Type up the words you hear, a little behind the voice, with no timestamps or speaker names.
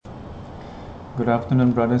Good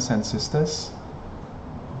afternoon, brothers and sisters.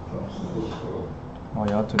 How are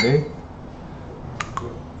you all today?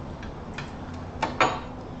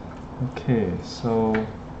 Okay, so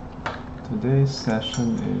today's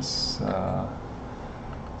session is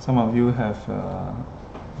some of you have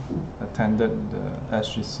attended the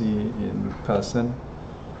SGC in person.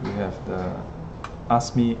 We have the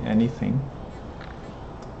Ask Me Anything.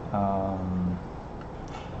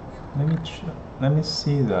 Let me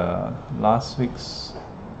see the last week's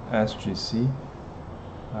SGC.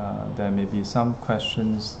 There may be some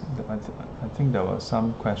questions. I think there were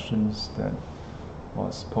some questions that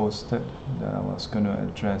was posted that I was going to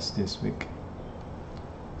address this week.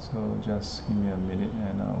 So just give me a minute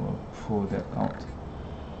and I will pull that out.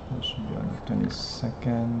 That should be on the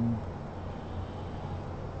 22nd.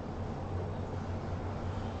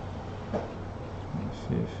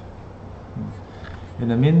 25th. In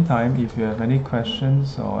the meantime, if you have any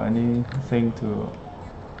questions or anything to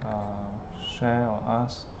share or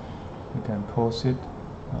ask, you can post it.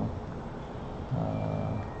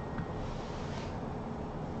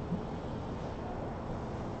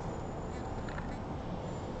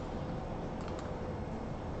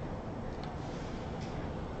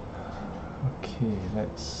 Okay,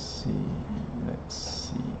 let's see.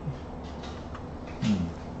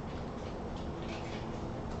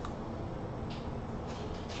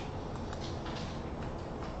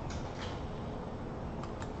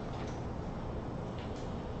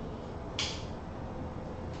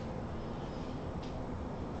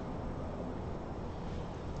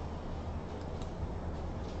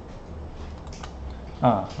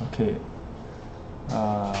 Okay.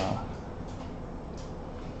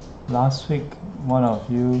 Last week, one of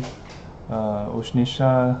you,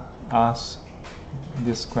 Ushnisha, asked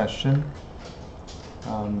this question.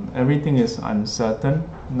 Everything is uncertain.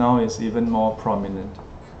 Now it's even more prominent.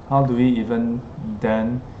 How do we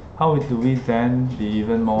then be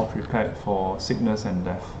even more prepared for sickness and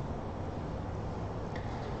death?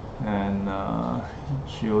 And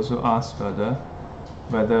she also asked further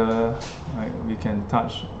whether I can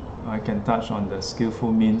touch on the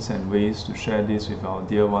skillful means and ways to share this with our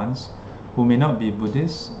dear ones who may not be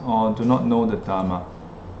Buddhists or do not know the Dharma.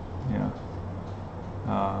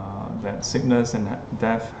 That sickness and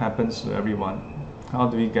death happens to everyone. How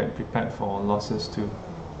do we get prepared for losses too?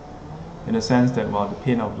 In the sense that while the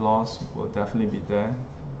pain of loss will definitely be there,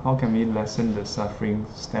 how can we lessen the suffering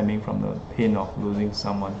stemming from the pain of losing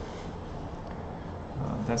someone?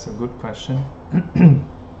 That's a good question.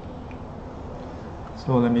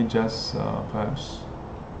 So let me just perhaps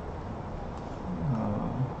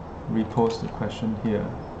repost the question here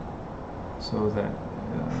so that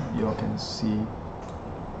you all can see.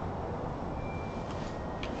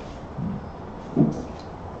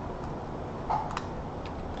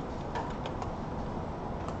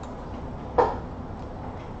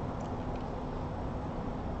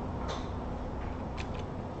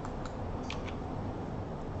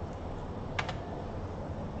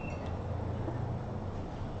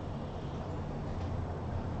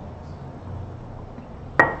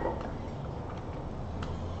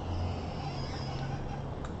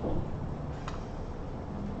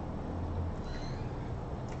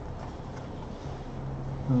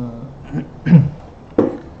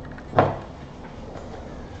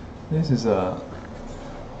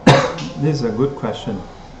 This is a good question,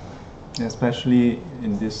 especially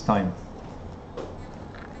in this time.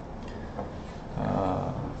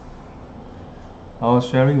 I was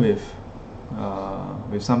sharing with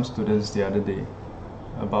some students the other day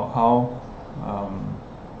about how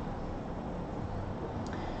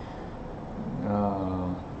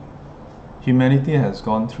humanity has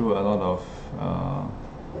gone through a lot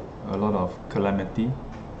of calamity.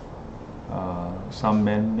 Some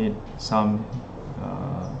man-made, some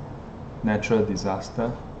natural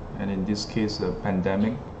disaster, and in this case a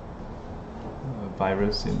pandemic,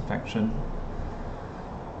 virus infection.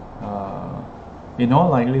 In all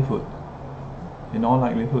likelihood we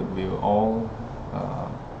will all,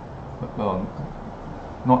 well,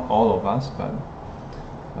 not all of us, but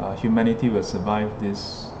humanity will survive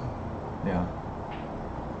this.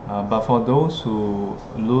 But for those who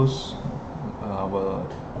lose our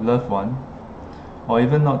loved one, or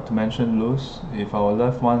even not to mention lose, if our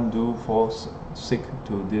loved one do fall sick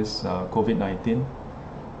to this COVID-19,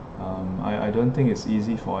 I don't think it's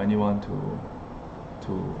easy for anyone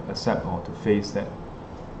to accept or to face that.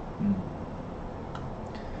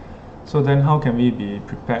 So then how can we be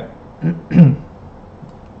prepared?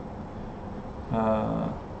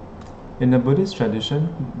 In the Buddhist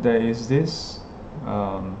tradition, there is this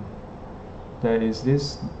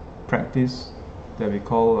practice that we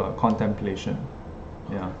call contemplation.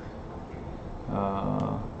 Yeah.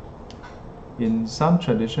 In some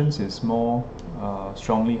traditions, it's more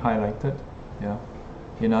strongly highlighted. Yeah.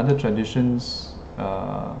 In other traditions,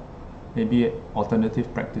 maybe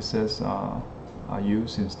alternative practices are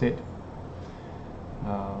used instead.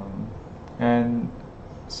 And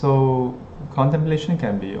so contemplation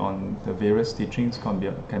can be on the various teachings,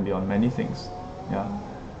 can be on many things. Yeah.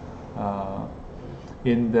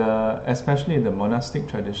 Especially in the monastic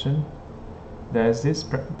tradition, there's this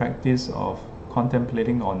practice of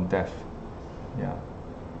contemplating on death. Yeah.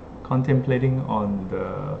 Contemplating on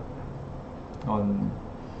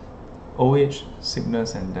old age,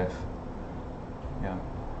 sickness, and death. Yeah.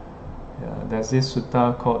 There's this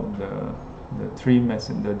sutta called the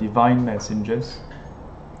divine messengers.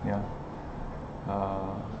 Yeah.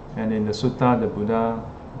 And in the sutta, the Buddha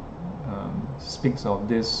speaks of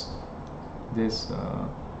this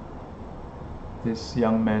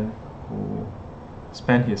young man who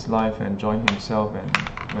spent his life enjoying himself, and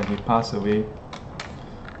when he passed away,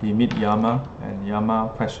 he meets Yama, and Yama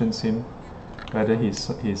questions him whether he's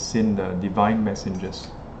seen the divine messengers.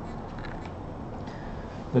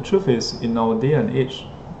 The truth is, in our day and age,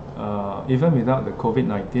 even without the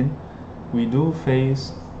COVID-19, we do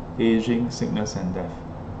face aging, sickness, and death.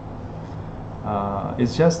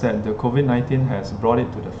 It's just that the COVID-19 has brought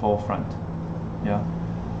it to the forefront. Yeah,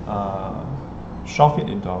 shove it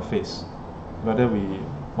into our face. Whether we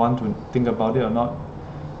want to think about it or not,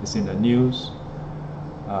 it's in the news,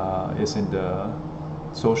 it's in the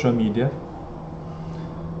social media.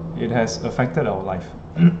 It has affected our life.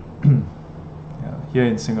 Here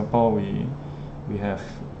in Singapore, we have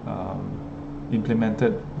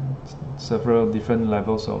implemented several different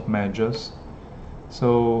levels of measures.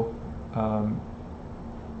 So,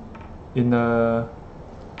 in the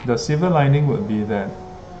silver lining would be that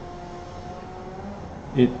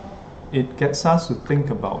it gets us to think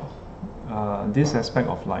about this aspect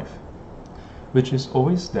of life, which is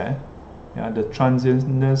always there. Yeah, the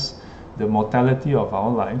transientness, the mortality of our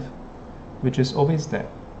life, which is always there.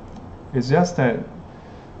 It's just that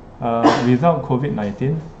without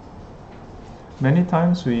COVID-19, many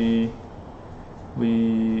times we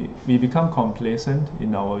become complacent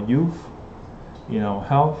in our youth, in our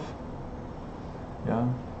health, yeah,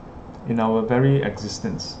 in our very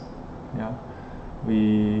existence. Yeah,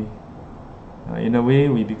 in a way,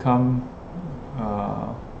 we become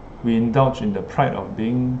we indulge in the pride of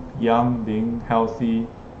being young, being healthy.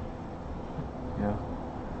 Yeah,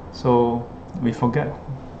 so we forget.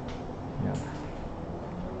 Yeah.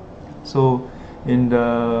 So in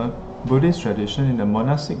the Buddhist tradition, in the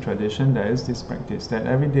monastic tradition, there is this practice that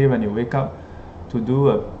every day when you wake up, to do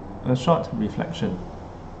a short reflection.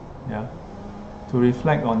 Yeah, to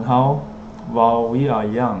reflect on how, while we are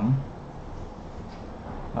young,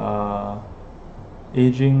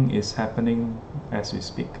 aging is happening as we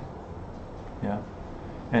speak. Yeah,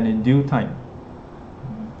 and in due time,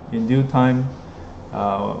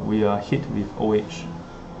 we are hit with old age.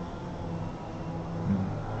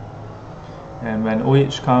 And when old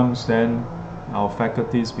age comes, then our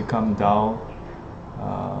faculties become dull.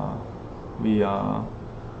 We are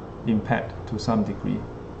impaired to some degree.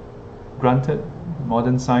 Granted,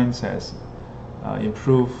 modern science has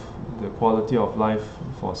improved the quality of life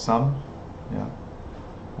for some. Yeah.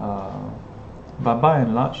 But by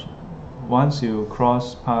and large, once you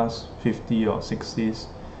cross past 50 or 60s,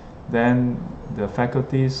 then the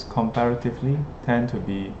faculties comparatively tend to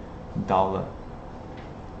be duller.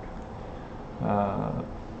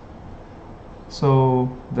 So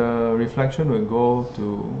the reflection will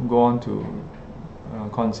go on to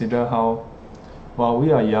consider how, while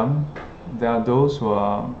we are young, there are those who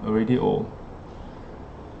are already old.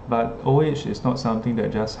 But old age is not something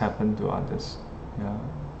that just happened to others. Yeah.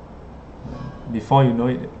 Before you know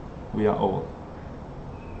it, we are old.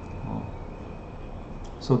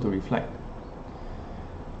 So to reflect,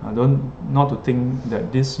 not to think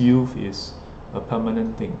that this youth is a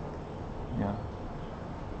permanent thing. Yeah.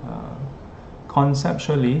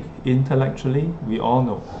 Conceptually, intellectually, we all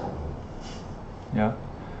know. Yeah.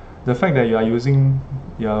 The fact that you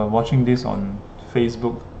are watching this on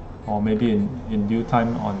Facebook, or maybe in due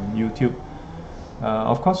time on YouTube,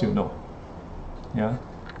 of course you know. Yeah.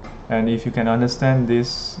 And if you can understand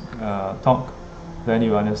this talk, then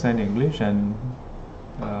you understand English, and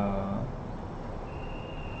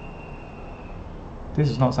this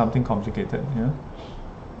is not something complicated. Yeah.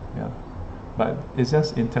 Yeah. But it's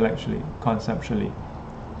just intellectually, conceptually.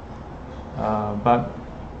 But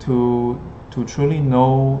to truly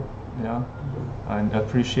know, yeah, and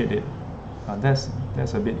appreciate it, that's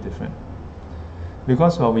a bit different.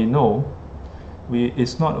 Because what we know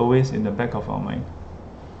it's not always in the back of our mind.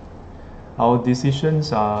 Our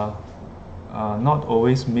decisions are not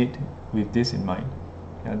always made with this in mind.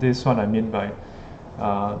 Yeah, this is what I mean by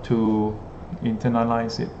to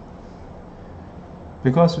internalize it.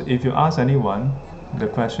 Because if you ask anyone the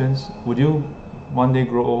questions, would you one day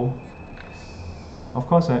grow old? Of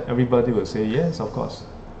course, everybody will say yes, of course.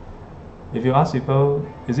 If you ask people,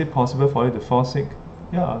 is it possible for you to fall sick?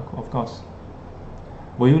 Yeah, of course.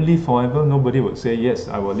 Will you live forever? Nobody would say yes,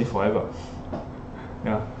 I will live forever.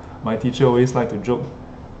 Yeah, my teacher always like to joke,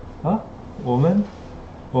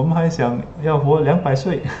 我们还想要活200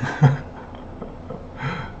岁。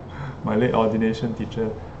My late ordination teacher,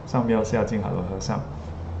 上庙下静好的和尚。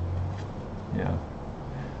Yeah.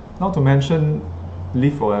 Not to mention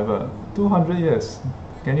live forever, 200 years.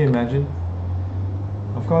 Can you imagine?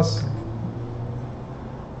 Of course,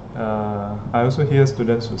 I also hear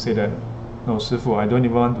students who say that, no, 师父, I don't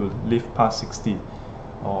even want to live past 60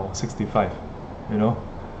 or 65. You know,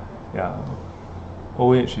 yeah.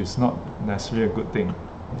 Old age is not necessarily a good thing.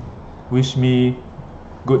 Wish me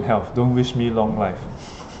good health. Don't wish me long life.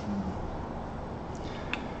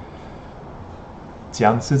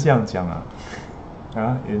 讲是这样讲啊。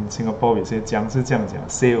In Singapore we say 讲是这样讲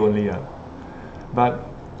say only but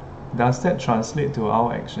does that translate to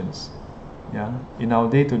our actions? Yeah, in our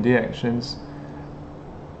day-to-day actions,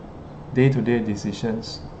 day-to-day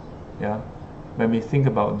decisions, yeah, when we think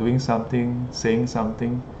about doing something, saying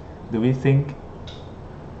something, do we think,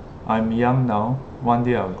 I'm young now, one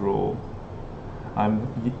day I'll grow old.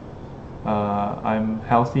 I'm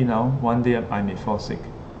healthy now, one day I may fall sick.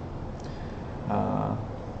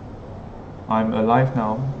 I'm alive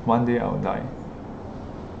now, one day I'll die.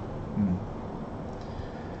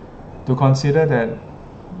 To consider that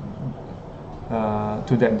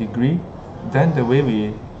to that degree, then the way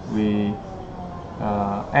we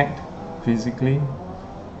act physically,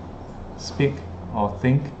 speak or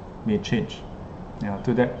think may change. Yeah,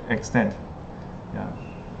 to that extent. Yeah.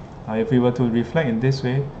 If we were to reflect in this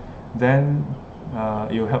way, then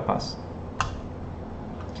it will help us.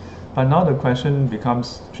 But now the question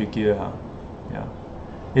becomes trickier. Yeah.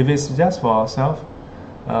 If it's just for ourselves,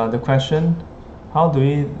 the question, how do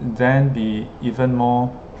we then be even more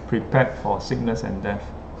prepared for sickness and death?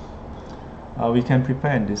 We can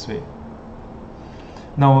prepare in this way.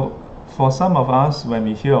 Now, for some of us, when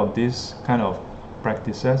we hear of this kind of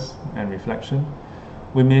practices and reflection,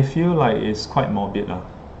 we may feel like it's quite morbid.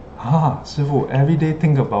 师父, every day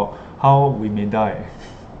think about how we may die.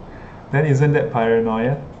 Then isn't that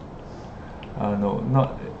paranoia? No,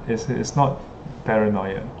 it's not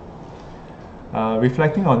paranoia.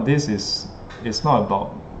 Reflecting on this is not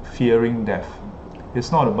about fearing death.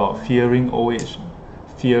 It's not about fearing old age,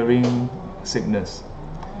 fearing sickness.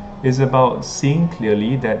 It's about seeing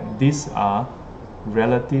clearly that these are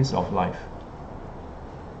realities of life.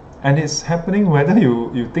 And it's happening whether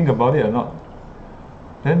you think about it or not.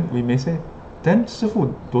 Then we may say, then 师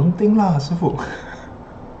父, don't think lah, 师父.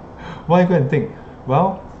 Why go and think?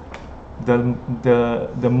 Well,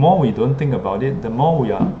 the more we don't think about it, the more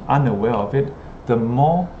we are unaware of it,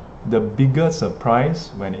 the bigger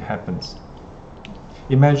surprise when it happens.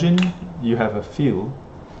 Imagine you have a field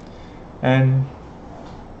and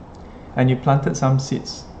you planted some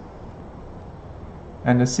seeds,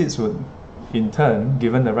 and the seeds would in turn,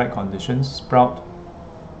 given the right conditions, sprout.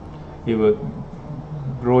 It would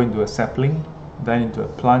grow into a sapling, then into a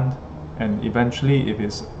plant, and eventually, if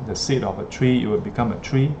it's the seed of a tree, it will become a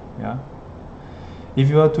tree. Yeah. If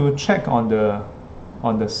you were to check on the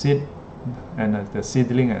seed and the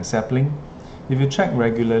seedling and sapling, if you check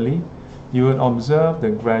regularly, you would observe the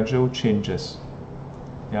gradual changes.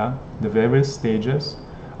 Yeah, the various stages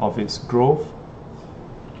of its growth.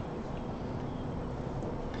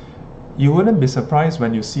 You wouldn't be surprised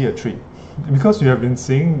when you see a tree, because you have been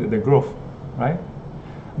seeing the growth, right?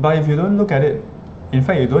 But if you don't look at it, in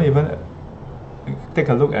fact, you don't even take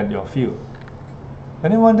a look at your field,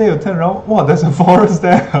 and then one day you turn around, wow, there's a forest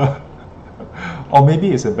there. Or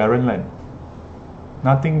maybe it's a barren land,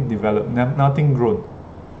 nothing developed, nothing grown.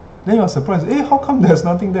 Then you're surprised, hey, how come there's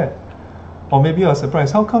nothing there? Or maybe you're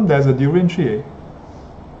surprised, how come there's a durian tree?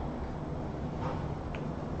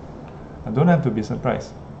 I don't have to be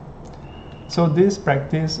surprised. So this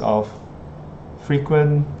practice of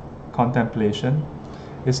frequent contemplation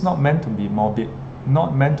is not meant to be morbid,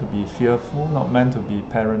 not meant to be fearful, not meant to be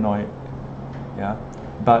paranoid, yeah,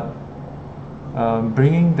 but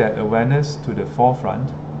bringing that awareness to the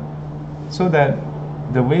forefront, so that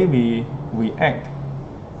the way we act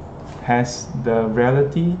has the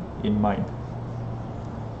reality in mind.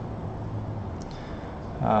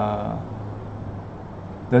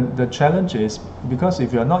 the challenge is, because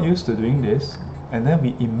if you are not used to doing this, and then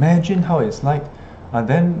we imagine how it's like, and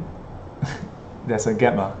then there's a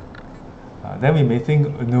gap. Then we may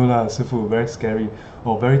think, no lah, Sifu, very scary,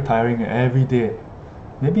 or very tiring every day.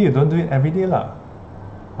 Maybe you don't do it every day lah.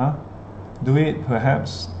 Do it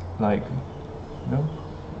perhaps like,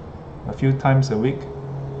 a few times a week.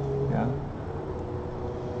 Yeah.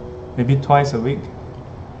 Maybe twice a week.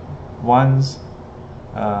 Once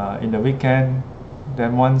in the weekend,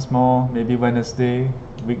 then once more, maybe Wednesday,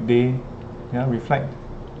 weekday. Yeah, reflect.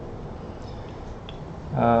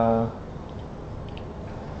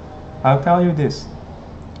 I'll tell you this.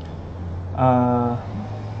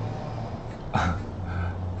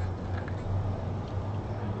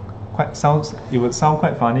 It would sound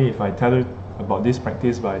quite funny if I tell you about this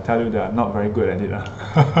practice, but I tell you that I'm not very good at it.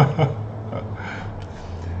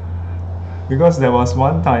 Because there was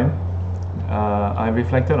one time I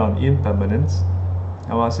reflected on impermanence.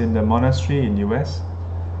 I was in the monastery in US,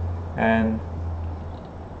 and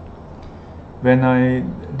when I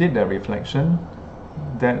did the reflection,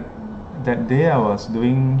 that day I was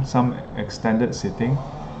doing some extended sitting,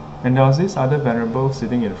 and there was this other venerable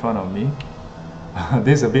sitting in front of me.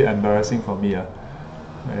 This is a bit embarrassing for me.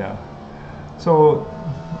 Yeah. So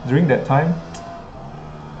during that time,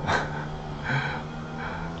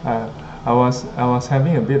 I was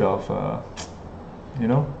having a bit of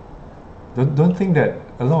don't think that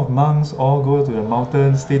a lot of monks all go to the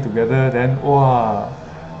mountains, stay together, then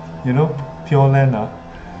pure land.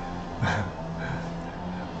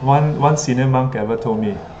 One senior monk ever tell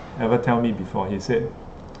me before, he said,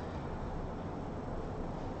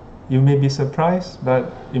 you may be surprised,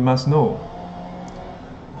 but you must know,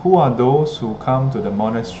 who are those who come to the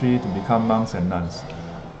monastery to become monks and nuns?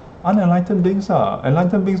 Unenlightened beings are.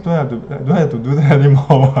 Enlightened beings don't have to do that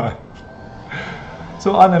anymore.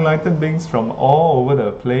 So unenlightened beings from all over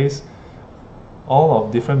the place, all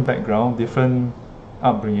of different background, different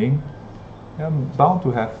upbringing, bound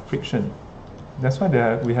to have friction. That's why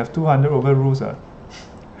we have 200 over rules.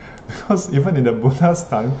 Because even in the Buddha's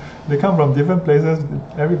time, they come from different places.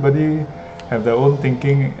 Everybody have their own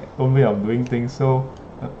thinking, own way of doing things. So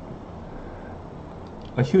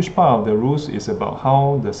a huge part of the rules is about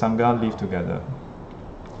how the Sangha live together.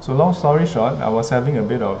 So long story short, I was having a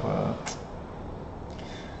bit of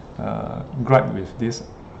gripe with this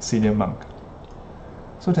senior monk.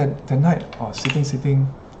 So that night, sitting,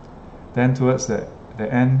 then towards the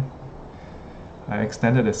end, I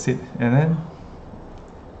extended the sit, and then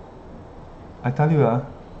I tell you,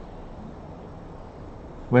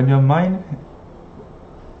 when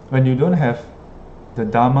you don't have the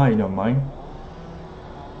Dharma in your mind,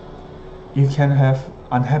 you can have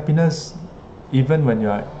unhappiness even when you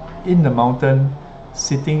are in the mountain,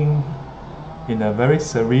 sitting in a very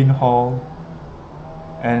serene hall,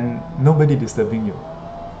 and nobody disturbing you.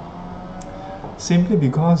 Simply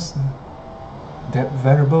because that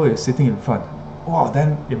venerable is sitting in front. Wow,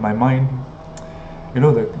 then in my mind,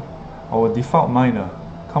 our default mind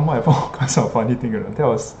come up with all kinds of funny things.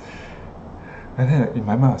 And then in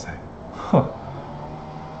my mind I was like,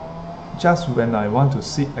 just when I want to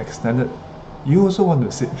sit extended, you also want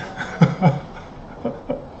to sit.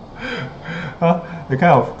 The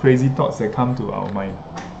kind of crazy thoughts that come to our mind.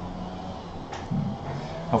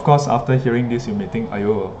 Of course, after hearing this, you may think,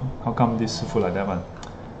 ayo, how come this Sifu like that one?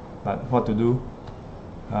 But what to do?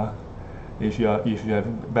 If you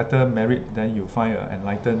have better merit, then you find an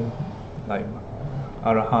enlightened, like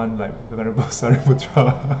Arahant, like the Venerable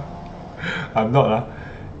Sariputra. I'm not.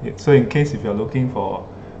 So in case if you're looking for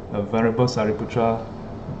a Venerable Sariputra,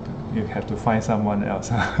 you have to find someone else.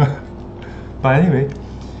 But anyway,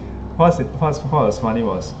 what was funny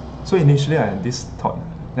was, so initially I had this thought,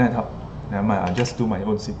 then I thought, never mind, I'll just do my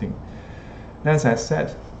own sitting. Then as I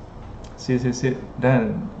said, sit,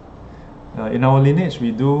 then in our lineage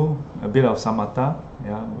we do a bit of samatha.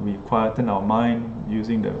 We quieten our mind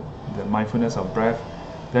using the mindfulness of breath.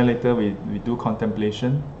 Then later we do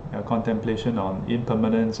contemplation, contemplation on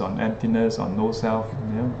impermanence, on emptiness, on no self,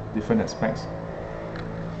 different aspects.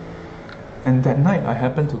 And that night I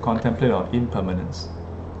happened to contemplate on impermanence.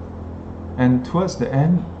 And towards the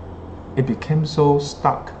end, it became so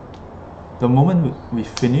stuck. The moment we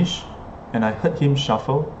finished and I heard him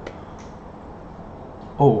shuffle,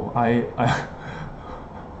 I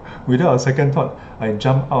without a second thought, I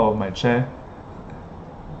jumped out of my chair,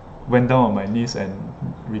 went down on my knees and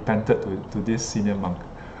repented to this senior monk.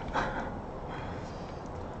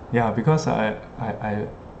 Because I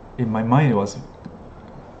in my mind it was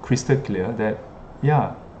crystal clear that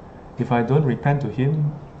if I don't repent to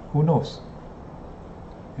him, who knows?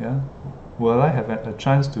 Will I have a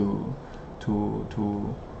chance to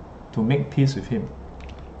to make peace with him.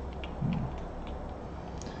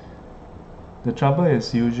 The trouble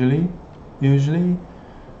is usually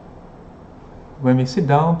when we sit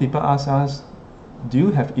down, people ask us, do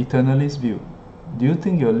you have eternalist view? Do you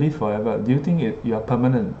think you'll live forever? Do you think you are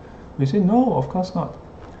permanent? We say, no, of course not.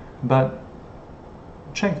 But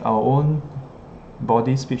check our own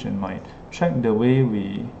body, speech and mind. Check the way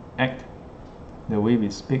we act, the way we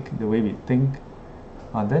speak, the way we think.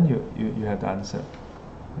 Then you have the answer.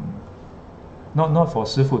 Not for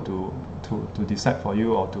Sifu to decide for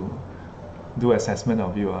you or to do assessment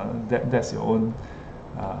of you. That's your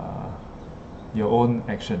own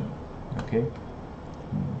action. Okay.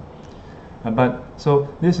 But so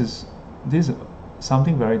this is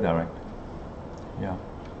something very direct. Yeah.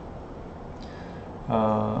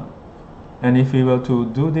 And if we were to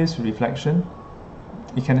do this reflection,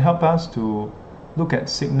 it can help us to look at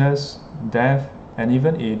sickness, death, and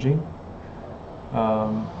even aging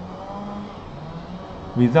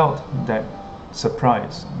without that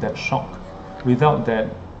surprise, that shock, without that,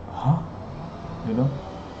 you know.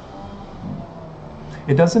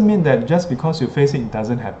 It doesn't mean that just because you face it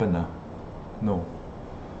doesn't happen. No.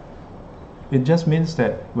 It just means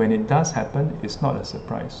that when it does happen, it's not a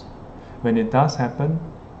surprise. When it does happen,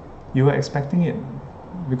 you were expecting it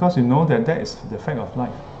because you know that is the fact of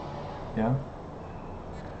life. Yeah.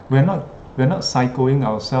 We're not psychoing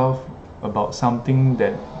ourselves about something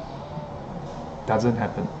that doesn't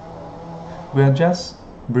happen. We're just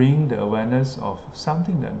bringing the awareness of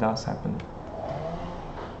something that does happen.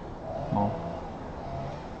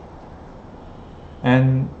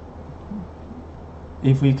 And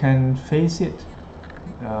if we can face it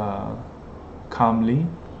calmly,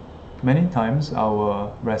 many times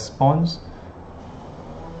our response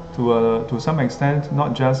to some extent,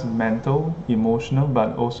 not just mental, emotional,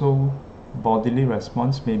 but also bodily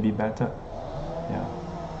response may be better. Yeah.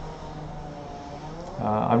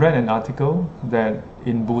 I read an article that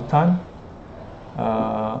in Bhutan,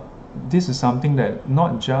 this is something that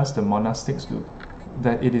not just the monastics do,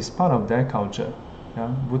 that it is part of their culture. Yeah?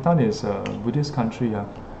 Bhutan is a Buddhist country,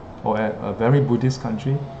 or a very Buddhist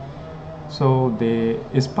country. So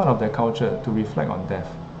it's part of their culture to reflect on death.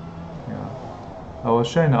 Yeah. I will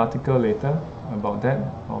share an article later about that,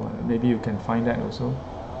 or maybe you can find that also.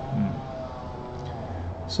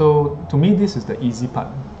 So to me, this is the easy part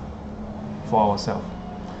for ourselves.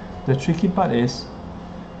 The tricky part is,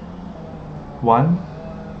 one,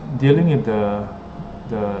 dealing with the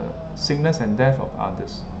sickness and death of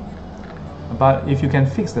others. But if you can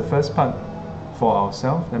fix the first part for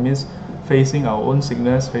ourselves, that means facing our own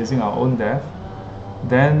sickness, facing our own death,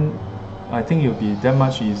 then I think it will be that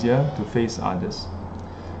much easier to face others.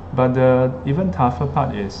 But the even tougher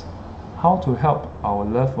part is how to help our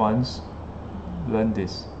loved ones learn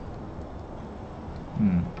this.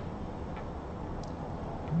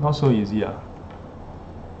 Not so easy.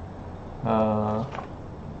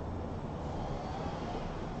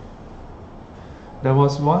 There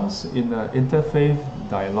was once in an interfaith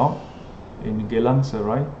dialogue in Geylang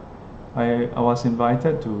Serai, I was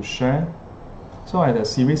invited to share. So I had a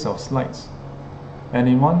series of slides, and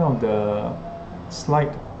in one of the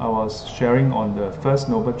slides I was sharing on the First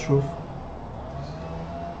Noble Truth.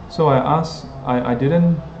 So I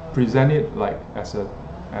didn't present it like as a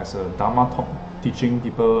Dharma talk, teaching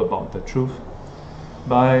people about the truth,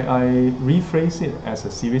 but I rephrased it as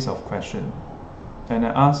a series of questions, and I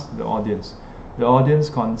asked the audience. The audience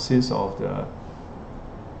consists of the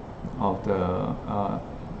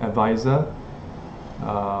advisor,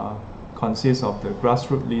 consists of the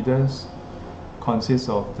grassroots leaders, consists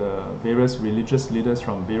of the various religious leaders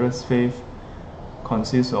from various faiths,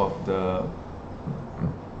 consists of the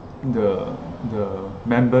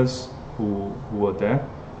members who were there.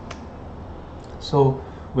 So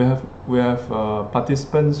we have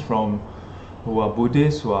participants from who are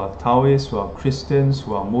Buddhists, who are Taoists, who are Christians,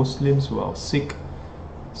 who are Muslims, who are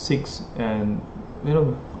Sikhs, and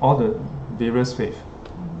all the various faiths.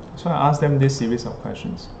 So I asked them this series of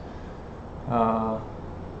questions. I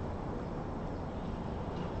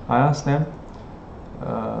asked them,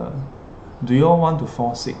 do you all want to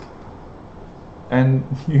fall sick? And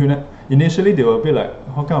initially they will be like,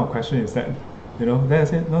 what kind of question is that? Then I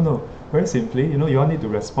said, no, very simply, you all need to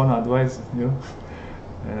respond, otherwise,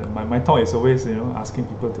 my talk is always, asking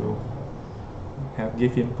people to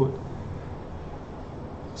give input.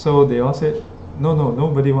 So they all said, no,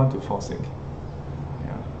 nobody want to fall sick.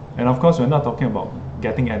 Yeah. And of course, we're not talking about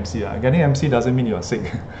getting MC. Getting MC doesn't mean you are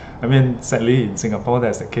sick. I mean, sadly, in Singapore,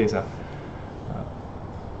 that's the case.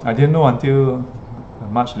 I didn't know until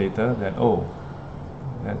much later that,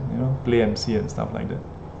 play MC and stuff like that.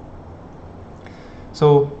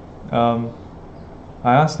 So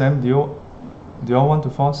I asked them, do you all want to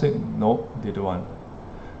fall sick? No, they don't want.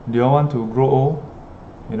 Do you all want to grow old?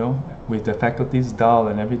 You know, with the faculties dull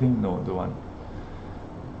and everything? No, don't want.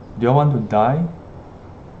 Do you all want to die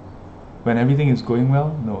when everything is going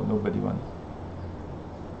well? No, nobody wants.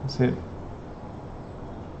 I said,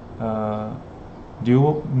 do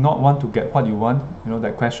you not want to get what you want? You know,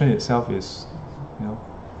 that question itself is, you know,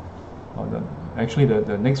 actually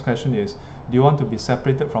the next question is, do you want to be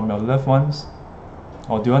separated from your loved ones?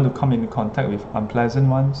 Or do you want to come into contact with unpleasant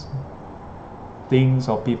ones? Things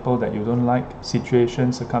or people that you don't like,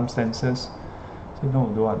 situations, circumstances? I said, no,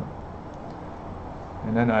 don't want.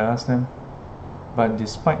 And then I asked them, but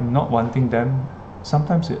despite not wanting them,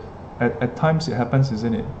 sometimes at times it happens,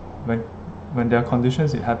 isn't it? When there are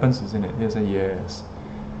conditions, it happens, isn't it? They say yes.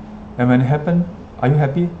 And when it happened, are you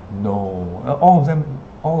happy? No.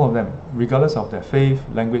 All of them, regardless of their faith,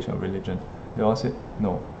 language, or religion, they all said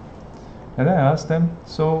no. And then I asked them,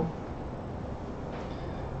 so,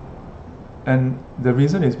 and the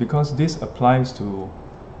reason is because this applies to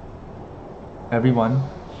everyone,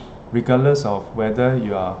 regardless of whether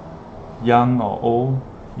you are young or old,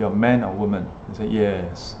 you're man or woman. They say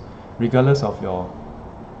yes. Regardless of your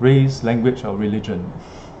race, language, or religion,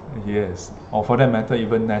 yes. Or for that matter,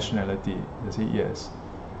 even nationality, they say yes.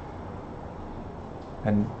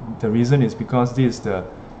 And the reason is because this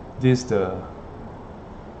is the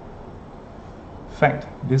fact,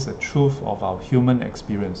 this is the truth of our human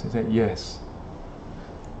experience. They said yes.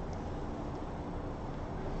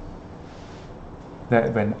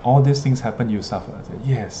 That when all these things happen, you suffer. I said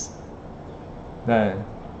yes. Then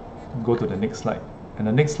go to the next slide. And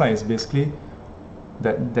the next slide is basically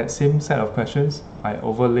that same set of questions. I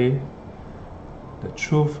overlay the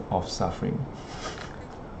truth of suffering.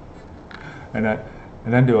 And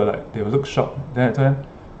then they will look shocked. Then I told them,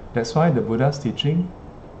 that's why the Buddha's teaching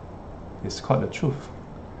is called the truth.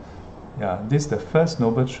 Yeah, this is the first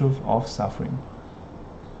noble truth of suffering.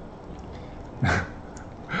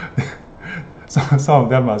 So some of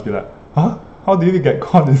them must be like, huh? How do you get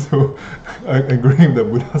caught into agreeing with the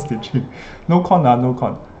Buddha's teaching? No con, no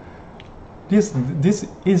con. This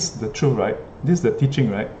is the truth, right? This is the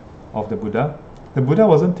teaching, right, of the Buddha. The Buddha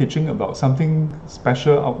wasn't teaching about something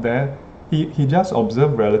special out there. He just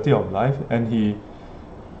observed reality of life, and he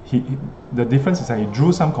the difference is that he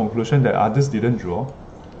drew some conclusion that others didn't draw,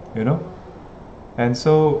 you know. And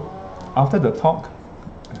so after the talk,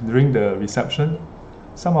 during the reception,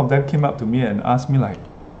 some of them came up to me and asked me like,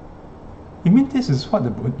 you mean this is what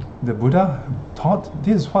the Buddha taught?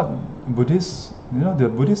 This is what Buddhists, you know, the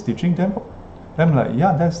Buddhist teaching them? I'm like,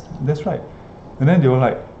 yeah, that's right. And then they were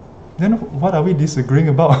like, then what are we disagreeing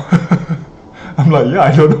about? I'm like, yeah,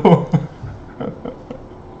 I don't know.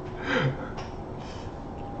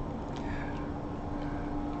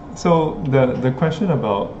 So the question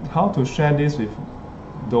about how to share this with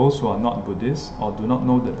those who are not Buddhists or do not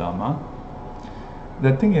know the Dharma,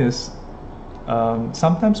 the thing is,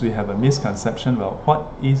 sometimes we have a misconception about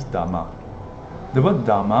what is Dharma. The word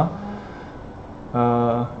Dharma,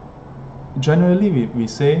 generally we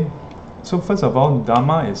say, so first of all,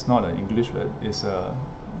 Dharma is not an English word, it's a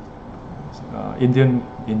Indian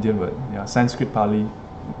word, yeah, Sanskrit Pali,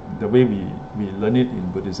 the way we learn it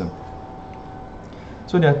in Buddhism.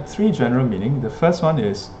 So there are three general meanings. The first one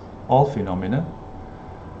is all phenomena,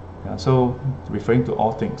 yeah, so referring to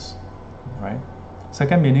all things, right?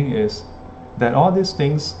 Second meaning is that all these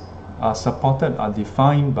things are supported, are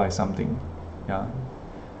defined by something, yeah,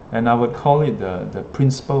 and I would call it the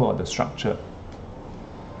principle or the structure,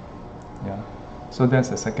 yeah. So that's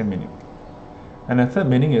the second meaning. And the third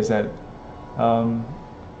meaning is that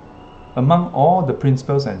among all the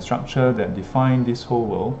principles and structure that define this whole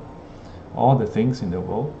world, all the things in the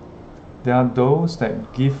world, there are those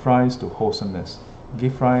that give rise to wholesomeness,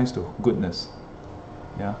 give rise to goodness,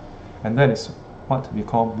 yeah, and that is what we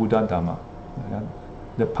call Buddha Dharma, yeah?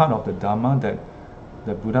 The part of the Dharma that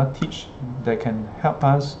the Buddha teach that can help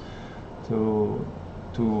us to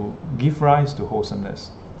give rise to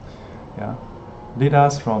wholesomeness, yeah, lead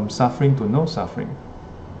us from suffering to no suffering.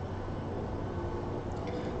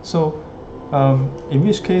 So in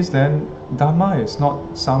which case then Dharma is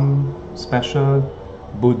not some special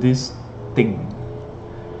Buddhist thing.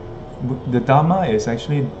 The Dharma is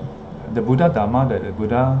actually the Buddha Dharma that the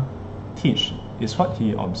Buddha teach is what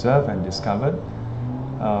he observed and discovered,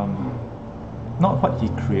 not what he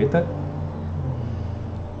created,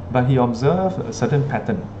 but he observed a certain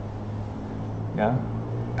pattern, yeah,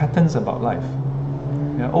 patterns about life.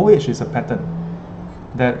 Yeah, old age is a pattern.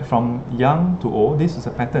 That from young to old, this is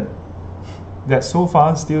a pattern that so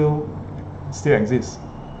far still exists.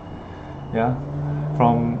 Yeah,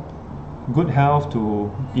 from good health to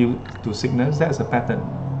sickness, that's a pattern.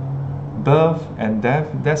 Birth and death,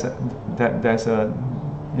 there's a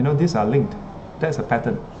these are linked. That's a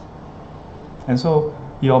pattern. And so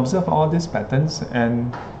you observe all these patterns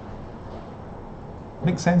and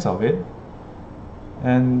make sense of it.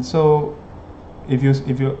 And so if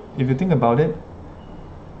you think about it,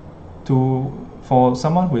 for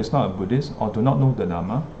someone who is not a Buddhist or do not know the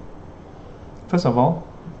Dharma, first of all,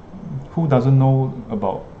 who doesn't know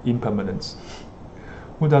about impermanence?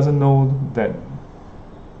 Who doesn't know that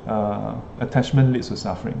attachment leads to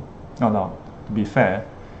suffering? No, to be fair,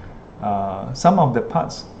 some of the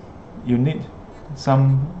parts you need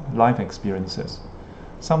some life experiences.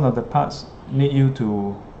 Some of the parts need you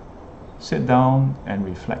to sit down and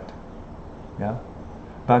reflect. Yeah,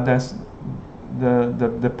 but there's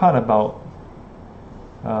the part about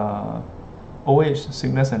old age,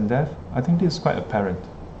 sickness and death. I think this is quite apparent.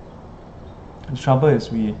 The trouble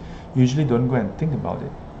is we usually don't go and think about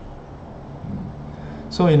it.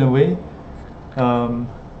 So in a way,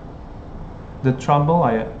 the trouble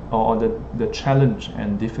or the challenge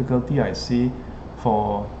and difficulty I see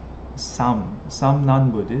for some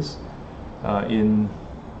non-Buddhists in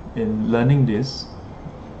learning this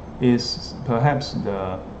is perhaps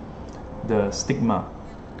the stigma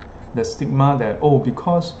that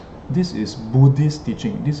because this is Buddhist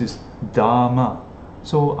teaching, this is Dharma,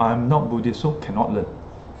 so I'm not Buddhist, so cannot learn.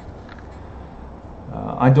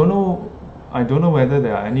 I don't know whether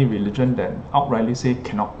there are any religion that outrightly say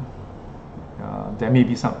cannot. There may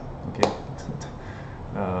be some.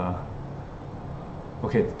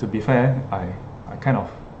 Okay, to be fair,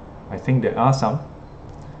 I think there are some,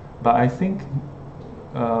 but I think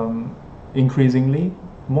increasingly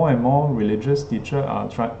more and more religious teachers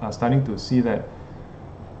are starting to see that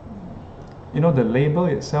the label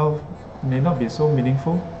itself may not be so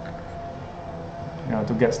meaningful.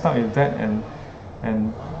 To get stuck with that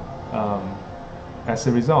and as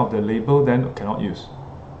a result of the label, then cannot use.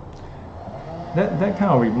 That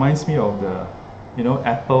kind of reminds me of the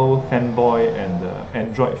Apple fanboy and the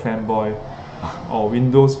Android fanboy, or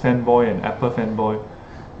Windows fanboy and Apple fanboy.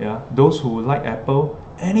 Yeah, those who like Apple,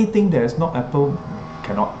 anything that is not Apple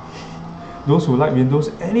cannot. Those who like Windows,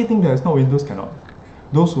 anything that is not Windows cannot.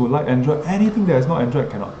 Those who like Android, anything that is not Android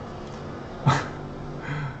cannot.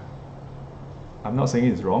 I'm not saying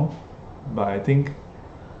it's wrong, but I think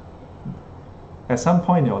at some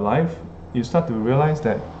point in your life, you start to realize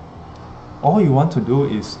that all you want to do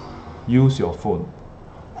is use your phone.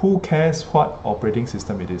 Who cares what operating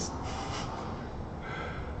system it is?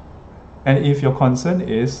 And if your concern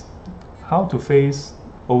is how to face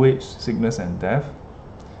old age, sickness and death,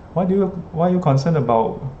 why are you concerned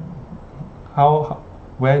about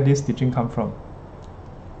where this teaching come from?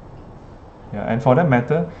 Yeah, and for that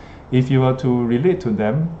matter, if you were to relate to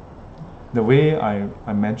them the way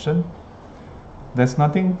I mentioned, there's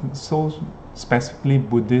nothing so specifically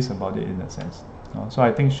Buddhist about it in a sense. So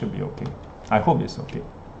I think it should be okay. I hope it's okay.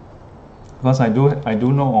 Because I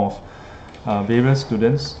do know of various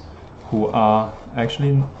students who are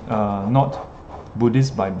actually not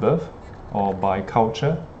Buddhist by birth or by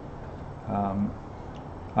culture.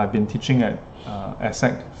 I've been teaching at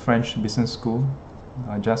ESSEC French Business School.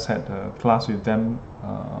 I just had a class with them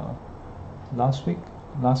last week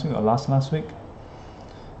or last week.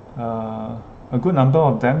 A good number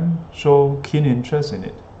of them show keen interest in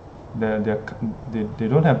it. They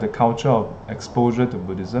don't have the culture of exposure to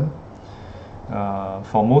Buddhism.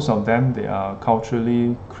 For most of them, they are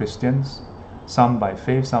culturally Christians, some by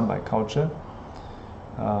faith, some by culture.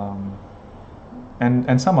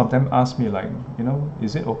 And some of them ask me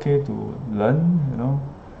is it okay to learn?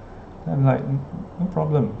 I'm like, no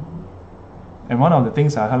problem. And one of the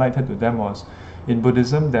things I highlighted to them was, in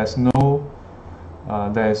Buddhism, there's no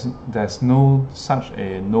such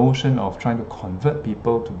a notion of trying to convert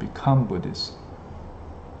people to become Buddhists.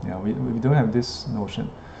 Yeah, we don't have this notion.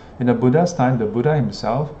 In the Buddha's time, the Buddha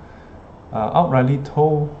himself outrightly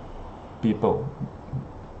told people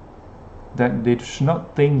that they should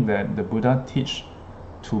not think that the Buddha teach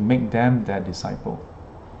to make them their disciple.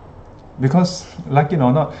 Because, like it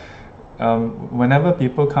or not, whenever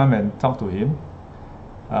people come and talk to him,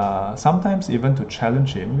 sometimes even to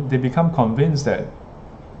challenge him, they become convinced that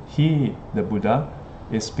he, the Buddha,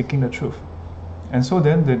 is speaking the truth. And so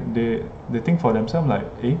then they think for themselves like,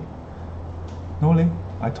 no,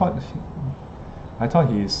 I thought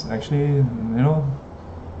he is actually,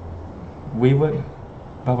 wayward.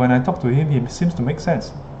 But when I talk to him, he seems to make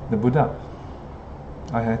sense, the Buddha.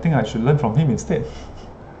 I think I should learn from him instead.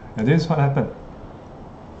 And this is what happened.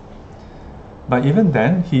 But even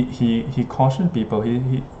then, he cautioned people.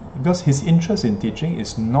 Because his interest in teaching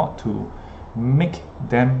is not to make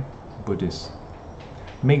them Buddhists,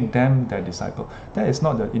 make them their disciple. That is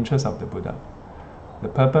not the interest of the Buddha. The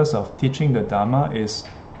purpose of teaching the Dharma is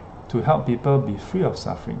to help people be free of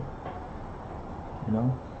suffering.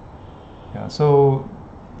 Yeah. So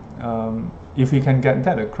if we can get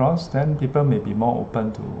that across, then people may be more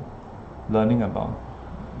open to learning about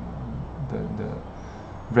the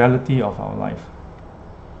reality of our life.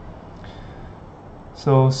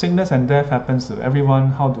 So sickness and death happens to everyone.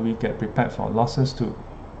 How do we get prepared for losses too?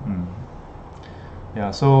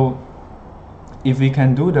 Yeah. So if we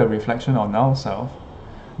can do the reflection on ourselves,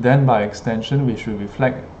 then by extension we should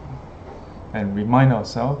reflect and remind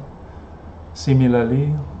ourselves.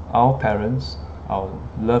 Similarly, our parents, our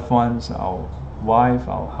loved ones, our wife,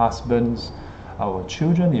 our husbands, our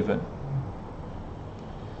children even.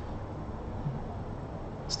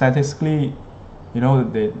 Statistically,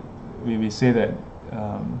 we say that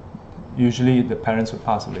usually the parents will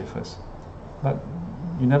pass away first, but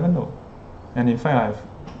you never know. And in fact,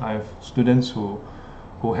 I have students who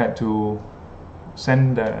had to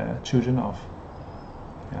send their children off.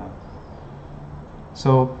 Yeah.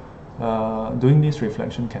 So doing this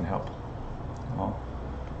reflection can help.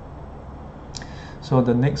 So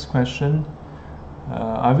the next question,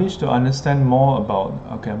 I wish to understand more about.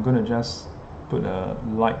 Okay, I'm going to just put a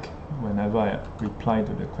like whenever I reply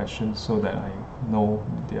to the question so that I know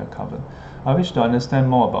they are covered. I wish to understand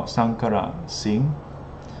more about Sankhara, Sing.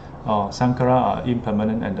 Sankhara are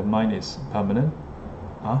impermanent and the mind is permanent.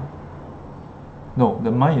 No,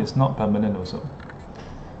 the mind is not permanent also.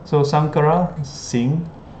 So Sankhara, Sing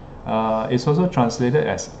is also translated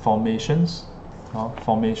as formations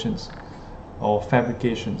or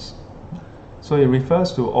fabrications. So it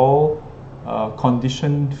refers to all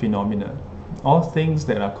conditioned phenomena, all things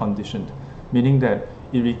that are conditioned, meaning that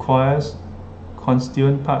it requires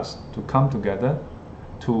constituent parts to come together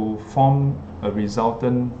to form a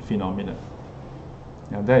resultant phenomenon.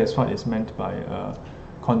 Now that is what is meant by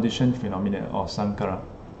conditioned phenomena or Sankhara.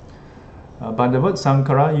 But the word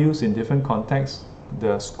Sankhara used in different contexts,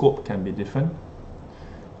 the scope can be different.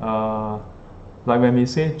 Like when we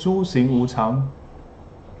say 诸行无常,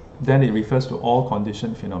 then it refers to all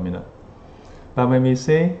conditioned phenomena. But when we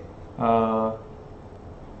say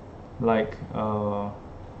like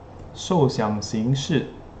受想行识,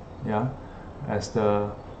 as the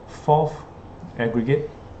fourth aggregate,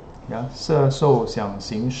 色受想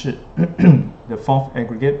行识, the fourth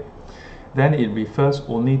aggregate, then it refers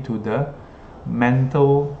only to the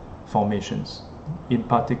mental formations. In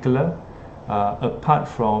particular, apart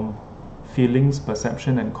from feelings,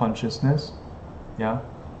 perception, and consciousness.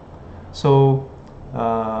 So,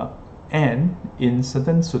 and in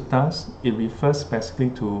certain suttas, it refers specifically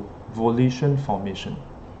to volition formation.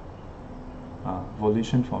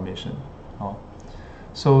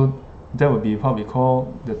 So that would be what we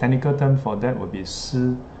call, the technical term for that would be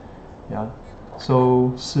思.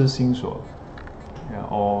 So 思心所.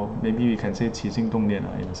 Or maybe we can say 起心动念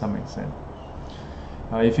in some extent.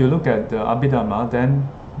 If you look at the Abhidhamma, then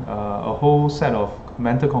a whole set of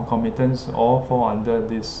mental concomitants all fall under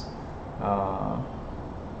this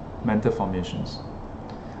mental formations.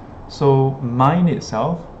 So mind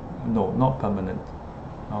itself, no, not permanent.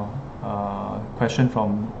 Question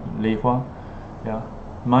from Lei Hua.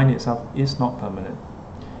 Mind itself is not permanent.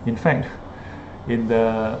 In fact, in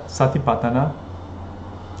the Satipatthana,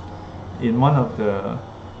 in one of the,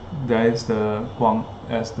 there is the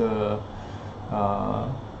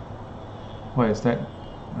what is that?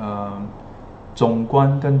 总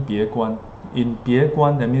观跟别观. In 别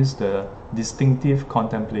观, that means the distinctive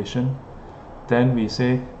contemplation. Then we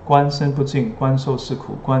say 观身不净, 观受是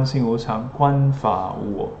苦, 观心无常, 观法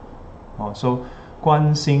无我. So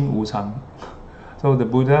观心无常. So the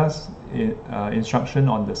Buddha's instruction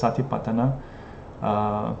on the Satipatthana,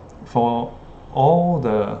 for all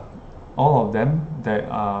of them, there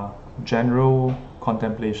are general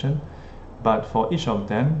contemplation, but for each of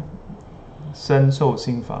them, 身受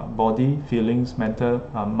心法, body, feelings, mental,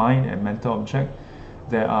 mind and mental object,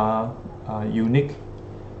 there are unique,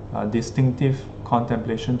 distinctive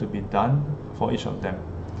contemplation to be done for each of them.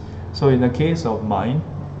 So in the case of mind,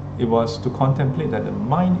 it was to contemplate that the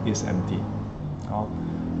mind is empty.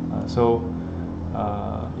 So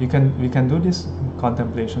we can do this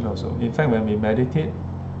contemplation also. In fact, when we meditate,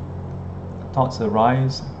 thoughts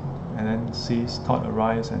arise and then cease, thought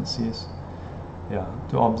arise and cease.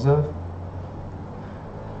 To observe.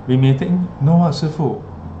 We may think, no, Sifu,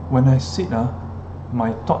 when I sit,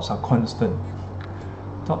 my thoughts are constant.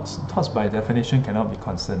 Thoughts by definition cannot be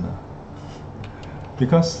constant.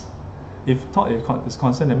 Because If thought is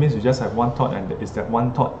constant, that means you just have one thought, and it's that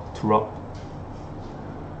one thought throughout.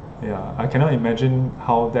 Yeah, I cannot imagine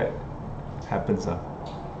how that happens.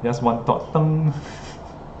 Just one thought. Ding.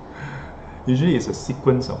 Usually it's a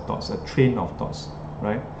sequence of thoughts, a train of thoughts,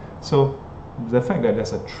 right? So the fact that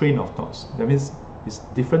there's a train of thoughts, that means it's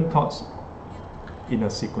different thoughts in a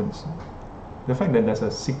sequence. The fact that there's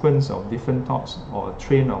a sequence of different thoughts or a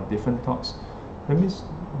train of different thoughts, that means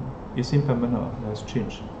it's impermanent, there's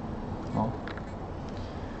change. No?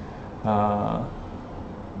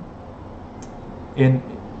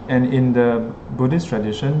 In the Buddhist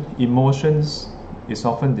tradition, emotions is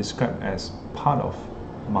often described as part of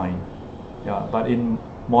mind. Yeah, but in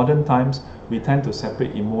modern times, we tend to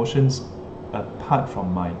separate emotions apart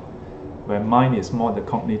from mind, where mind is more the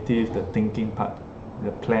cognitive, the thinking part,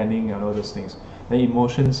 the planning and all those things. Then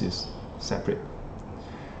emotions is separate.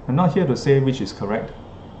 I'm not here to say which is correct,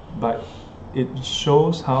 but it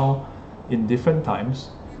shows how in different times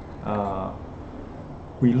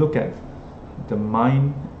we look at the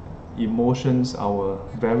mind, emotions, our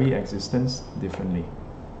very existence differently.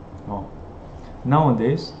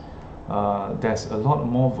 Nowadays, there's a lot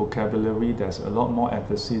more vocabulary, there's a lot more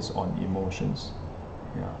emphasis on emotions.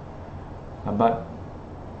 Yeah. But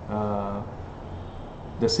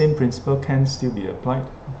the same principle can still be applied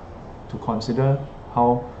to consider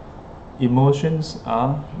how emotions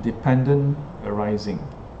are dependent arising.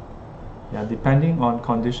 Yeah, depending on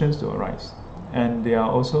conditions to arise. And they are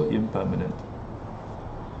also impermanent.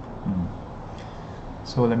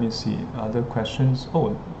 So let me see, other questions?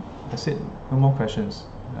 Oh, that's it, no more questions.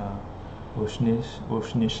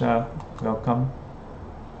 Ushnisha, welcome.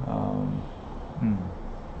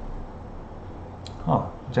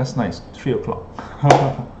 Just nice, 3 o'clock.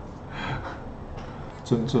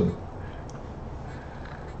 Zun Zun.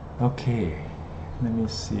 Okay, let me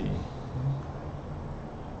see.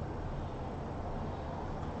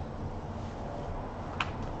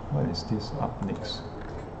 What is this up next?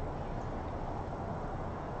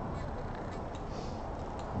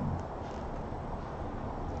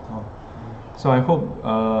 So I hope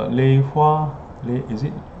Lei Hua,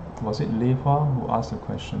 was it Lei Hua who asked the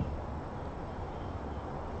question?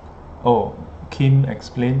 Oh, Kim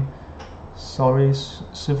explained. Sorry,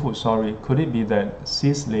 Sifu, sorry. Could it be that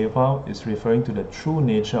Sis Lei Hua is referring to the true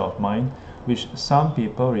nature of mind, which some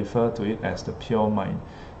people refer to it as the pure mind,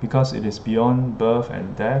 because it is beyond birth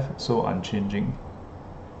and death, so unchanging?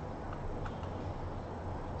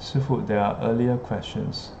 Sifu, there are earlier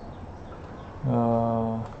questions.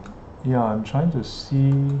 Yeah, I'm trying to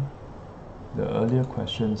see the earlier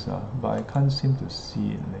questions, but I can't seem to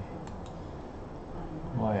see it.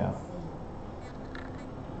 Why?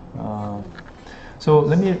 So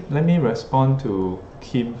let me respond to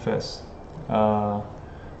Kim first.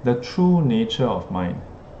 The true nature of mind.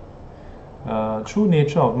 True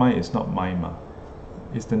nature of mind is not mind,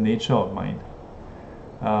 it's the nature of mind.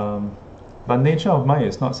 But nature of mind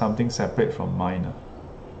is not something separate from mind.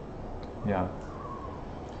 Yeah.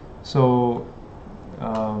 So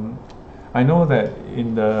I know that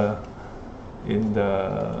in the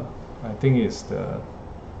I think it's the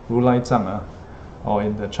Rulai Zhang, or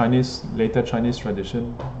in the later Chinese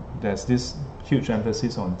tradition, there's this huge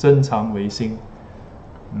emphasis on 真常唯心.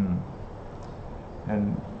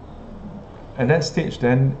 And at that stage,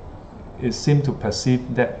 then it seemed to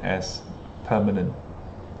perceive that as permanent.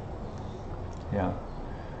 Yeah.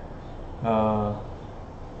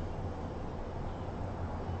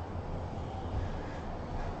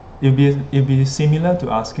 It'd be similar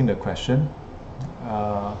to asking the question,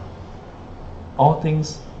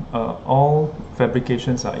 all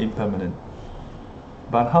fabrications are impermanent.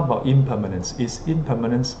 But how about impermanence? Is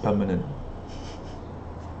impermanence permanent?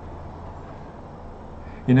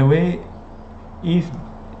 In a way, if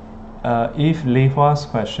Lei Hua's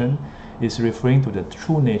question is referring to the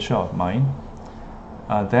true nature of mind,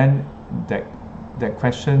 then that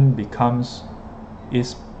question becomes,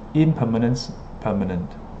 is impermanence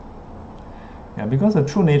permanent? Yeah, because the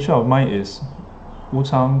true nature of mind is 无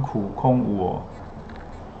常苦空无我.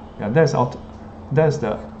 Yeah, that's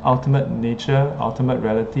the ultimate nature, ultimate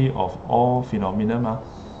reality of all phenomena.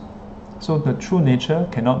 So the true nature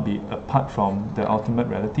cannot be apart from the ultimate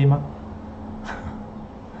reality.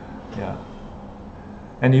 Yeah.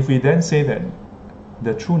 And if we then say that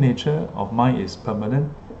the true nature of mind is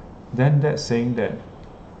permanent, then that's saying that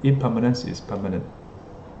impermanence is permanent.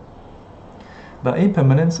 But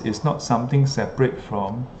impermanence is not something separate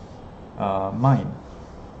from mind.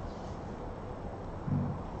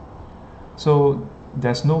 So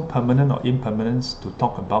there's no permanent or impermanence to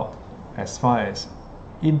talk about as far as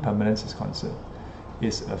impermanence is concerned.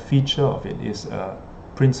 It's a feature of it, it's a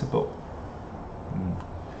principle.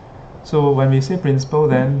 So when we say principle,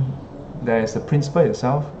 then there is the principle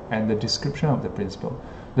itself and the description of the principle.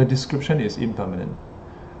 The description is impermanent.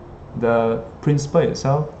 The principle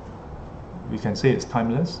itself, we can say it's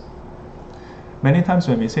timeless. Many times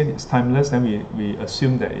when we say it's timeless, then we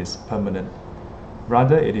assume that it's permanent.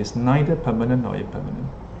 Rather, it is neither permanent nor impermanent.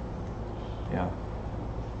 Yeah.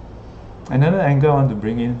 Another angle I want to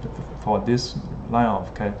bring in for this line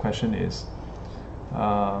of question is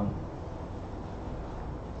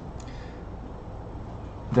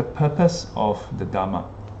the purpose of the Dharma.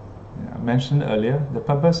 I mentioned earlier, the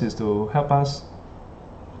purpose is to help us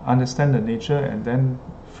understand the nature and then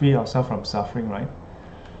free ourselves from suffering, right?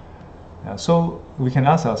 So we can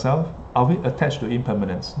ask ourselves, are we attached to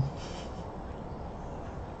impermanence?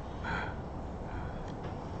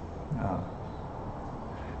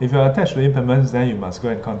 If you are attached to impermanence, then you must go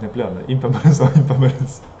and contemplate on the impermanence of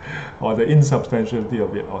impermanence or the insubstantiality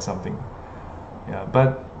of it or something. Yeah,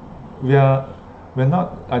 but we're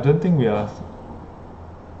not, I don't think we are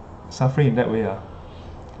suffering in that way.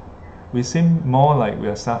 We seem more like we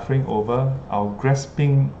are suffering over our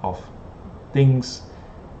grasping of things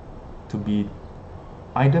to be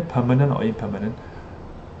either permanent or impermanent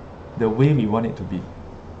the way we want it to be.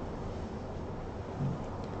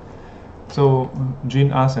 So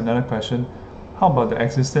Jean asked another question, how about the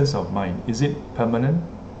existence of mind? Is it permanent?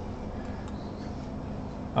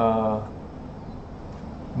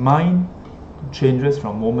 Mind changes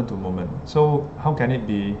from moment to moment. So how can it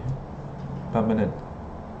be permanent?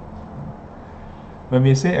 When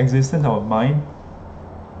we say existence of mind,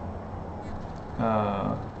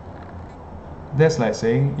 that's like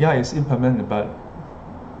saying, yeah, it's impermanent, but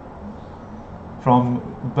from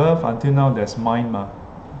birth until now there's mind,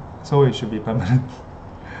 so it should be permanent.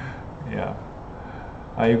 Yeah.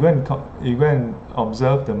 You go and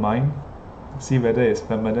observe the mind, see whether it's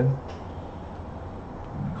permanent.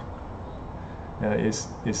 It's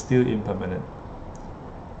still impermanent.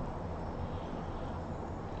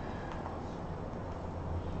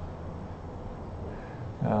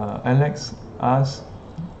 Alex asks,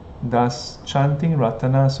 does chanting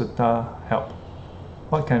Ratana Sutta help?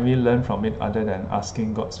 What can we learn from it other than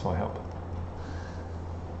asking gods for help?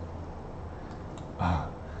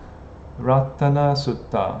 Ratana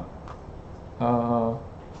Sutta.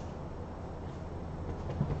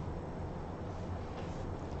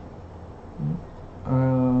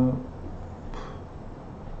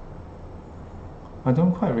 I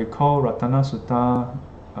don't quite recall Ratana Sutta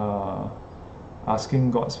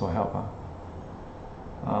asking gods for help.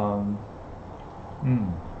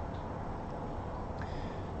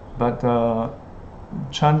 But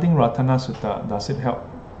chanting Ratana Sutta, does it help?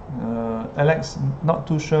 Alex, not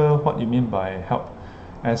too sure what you mean by help.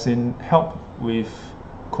 As in help with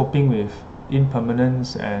coping with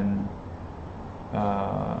impermanence and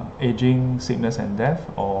aging, sickness and death,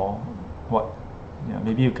 or what? Yeah,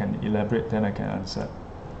 maybe you can elaborate, then I can answer.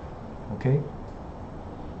 Okay?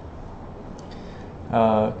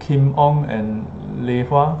 Kim Ong and Lei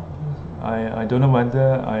Hua, I don't know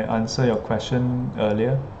whether I answered your question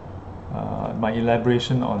earlier. My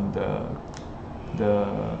elaboration on the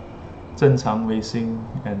正常唯心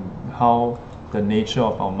and how the nature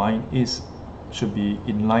of our mind should be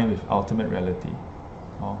in line with ultimate reality.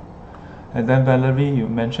 And then Valerie, you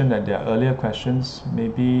mentioned that there are earlier questions.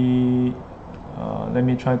 Maybe let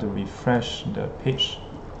me try to refresh the page.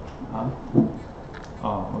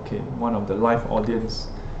 Okay, one of the live audience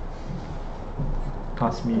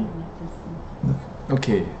asked me.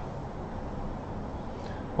 Okay.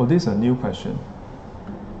 Oh, this is a new question.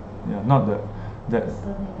 Yeah, not that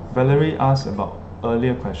Valerie asked about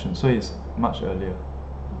earlier question, so it's much earlier.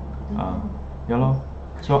 Yeah, lor.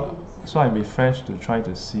 So I refreshed to try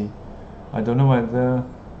to see. I don't know whether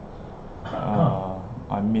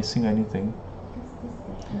I'm missing anything.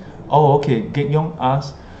 Oh, okay. Gek Yong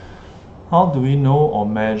asked, how do we know or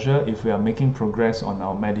measure if we are making progress on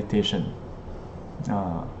our meditation?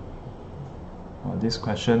 This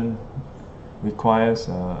question requires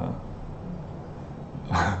a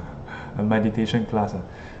meditation class.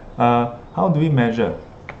 How do we measure?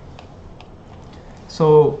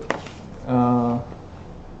 So,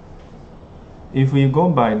 if we go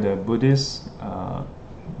by the Buddhist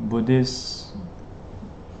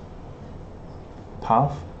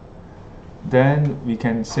path, then we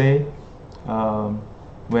can say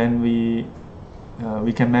when we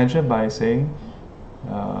can measure by saying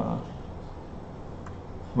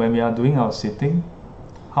when we are doing our sitting,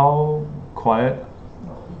 how quiet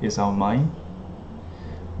is our mind?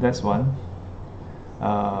 That's one.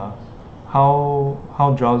 How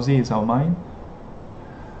drowsy is our mind?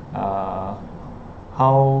 How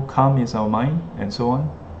how calm is our mind, and so on.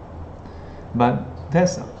 But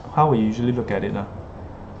that's how we usually look at it.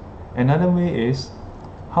 Another way is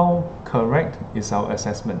how correct is our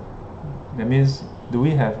assessment. That means, do we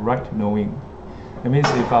have right knowing? That means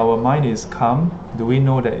if our mind is calm, do we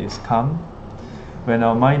know that it's calm? When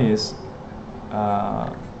our mind is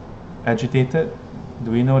agitated, do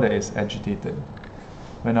we know that it's agitated?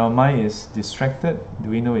 When our mind is distracted, do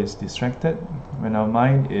we know it's distracted? When our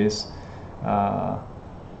mind is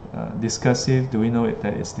discursive, do we know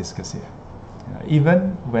that it's discursive?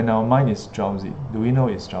 Even when our mind is drowsy, do we know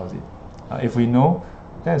it's drowsy? If we know,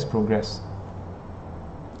 that is progress.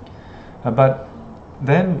 But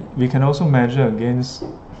then we can also measure against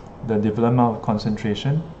the development of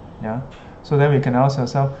concentration. So then we can ask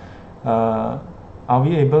ourselves, are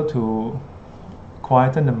we able to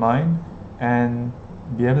quieten the mind and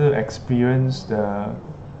be able to experience the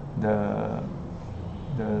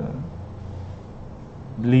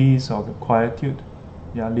bliss or the quietude,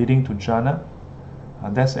 leading to jhana?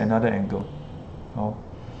 That's another angle.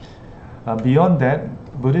 Beyond that,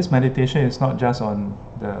 Buddhist meditation is not just on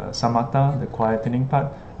the samatha, the quietening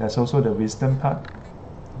part. There's also the wisdom part.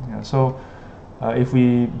 So if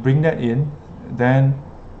we bring that in, then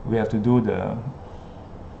we have to do the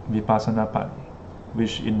vipassana part,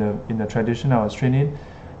 which in the tradition I was trained in,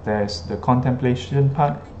 there's the contemplation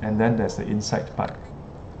part, and then there's the insight part,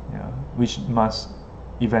 which must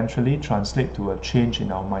eventually translate to a change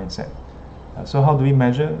in our mindset. So how do we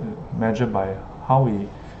measure? Measure by how we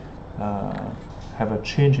have a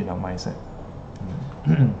change in our mindset.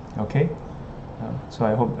 Okay? So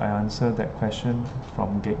I hope I answered that question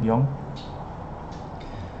from Gek Yong.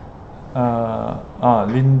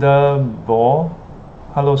 Linda Bo,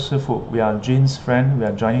 hello Sifu, we are Jean's friend, we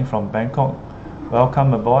are joining from Bangkok.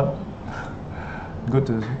 Welcome aboard. Good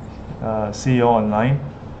to see you online.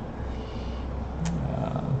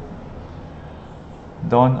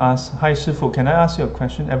 Don asks, hi Sifu, can I ask you a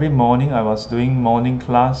question? Every morning I was doing morning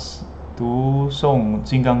class to Song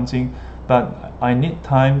Jing Gang Jing, but I need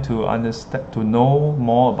time to understand, to know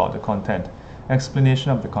more about the content,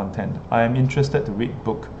 explanation of the content. I am interested to read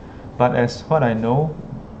book, but as what I know,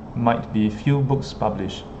 might be few books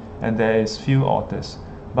published, and there is few authors.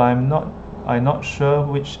 But I'm not sure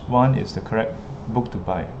which one is the correct book to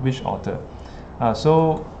buy, which author.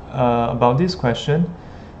 So about this question,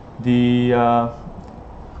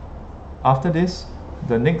 after this,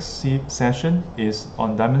 the next session is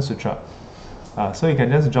on Diamond Sutra. So you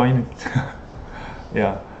can just join.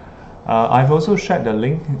 I've also shared the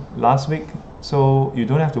link last week, so you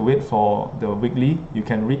don't have to wait for the weekly. You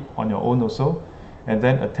can read on your own also, and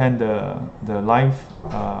then attend the live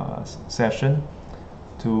session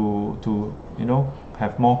to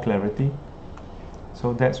have more clarity.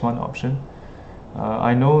 So that's one option.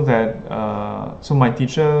 I know that so my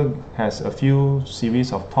teacher has a few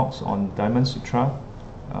series of talks on Diamond Sutra,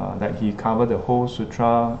 that he covered the whole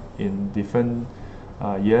sutra in different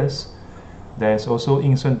years. There's also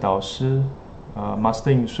Ying Sun Dao Shi,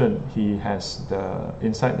 Master Ying Sun. He has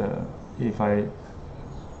inside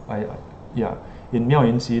in Miao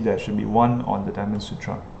Yin Qi there should be one on the Diamond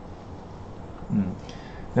Sutra.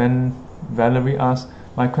 Then Valerie asks,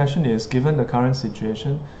 my question is, given the current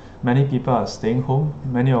situation, many people are staying home.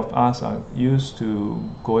 Many of us are used to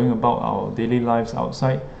going about our daily lives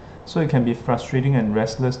outside, so it can be frustrating and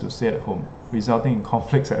restless to stay at home, resulting in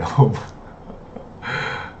conflicts at home.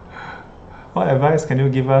 What advice can you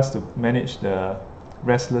give us to manage the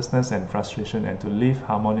restlessness and frustration and to live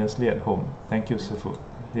harmoniously at home? Thank you, Sifu.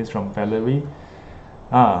 This is from Valerie.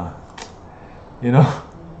 I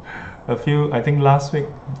think last week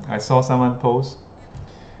I saw someone post,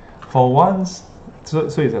 for once, so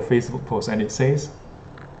it's a Facebook post, and it says,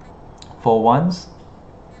 for once,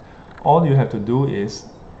 all you have to do is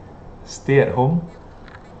stay at home,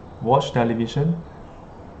 watch television,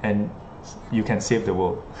 and you can save the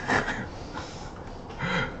world.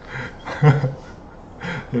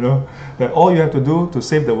 That all you have to do to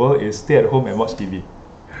save the world is stay at home and watch TV.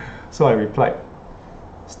 So I replied,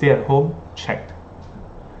 stay at home, checked.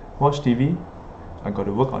 Watch TV, I got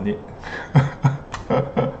to work on it.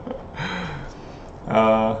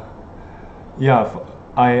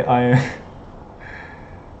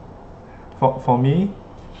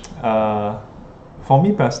 For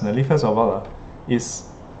me personally, first of all,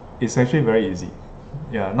 it's actually very easy,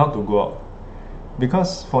 not to go out,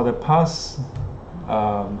 because for the past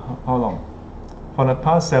how long? For the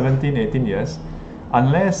past 17, 18 years,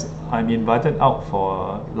 unless I'm invited out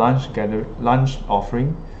for lunch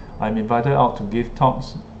offering, I'm invited out to give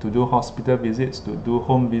talks, to do hospital visits, to do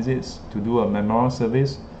home visits, to do a memorial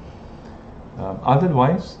service.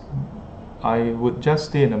 Otherwise, I would just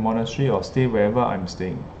stay in a monastery or stay wherever I'm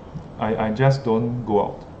staying. I just don't go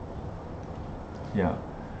out. Yeah.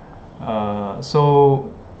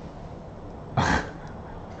 So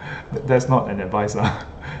that's not an advice.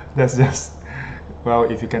 That's just, well,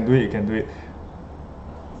 if you can do it, you can do it.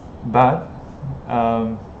 But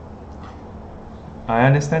I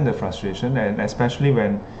understand the frustration, and especially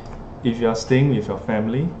if you are staying with your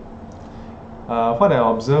family. What I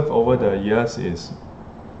observed over the years is,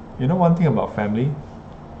 one thing about family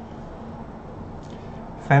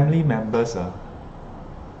members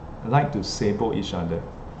like to sabo each other.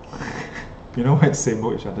 You know what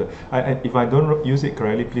sabo each other? If I don't use it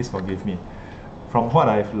correctly, please forgive me. From what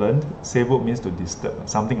I've learned, sabo means to disturb,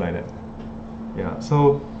 something like that. Yeah,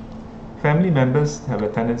 so family members have a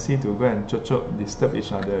tendency to go and disturb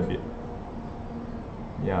each other a bit.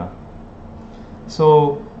 Yeah.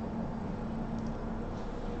 So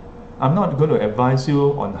I'm not going to advise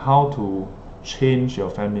you on how to change your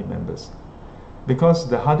family members, because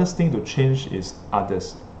the hardest thing to change is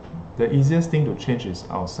others. The easiest thing to change is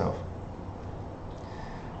ourselves.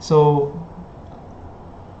 So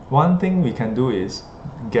one thing we can do is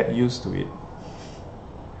get used to it.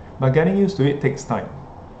 But getting used to it takes time.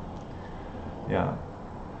 Yeah.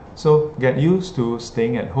 So get used to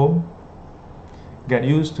staying at home. Get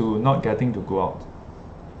used to not getting to go out.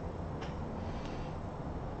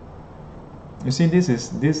 You see, this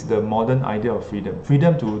is the modern idea of freedom.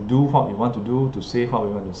 Freedom to do what we want to do, to say what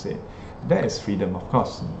we want to say. That is freedom, of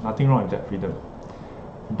course. Nothing wrong with that freedom.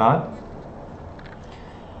 But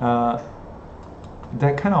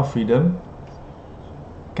that kind of freedom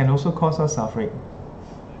can also cause us suffering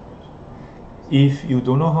if you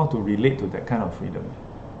don't know how to relate to that kind of freedom.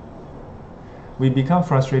 We become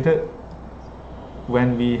frustrated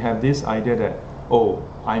when we have this idea that, oh,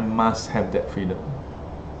 I must have that freedom.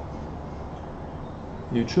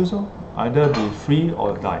 You choose either be free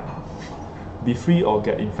or die. Be free or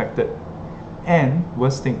get infected. And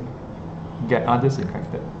worst thing, get others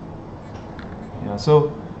infected. Yeah,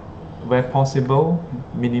 so where possible,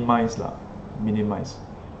 minimize.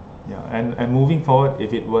 Yeah, and moving forward,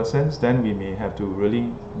 if it worsens, then we may have to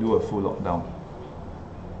really do a full lockdown.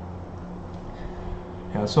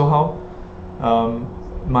 Yeah, so how?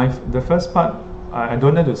 The first part, I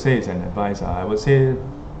don't have to say it's an advice. I would say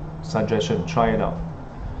suggestion, try it out.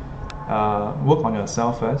 Work on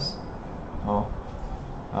yourself first.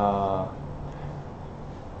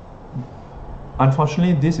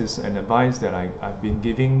 Unfortunately, this is an advice that I've been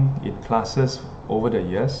giving in classes over the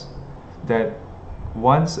years, that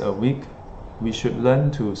once a week we should learn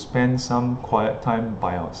to spend some quiet time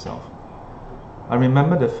by ourselves. I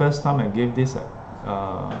remember the first time I gave this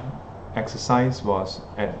exercise was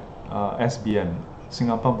at SBM,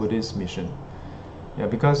 Singapore Buddhist Mission. Yeah,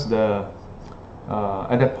 because at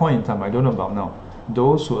that point in time, I don't know about now,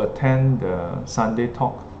 those who attend the Sunday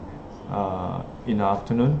talk in the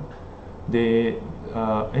afternoon, they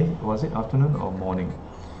was it afternoon or morning?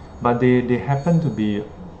 But they happen to be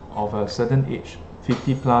of a certain age,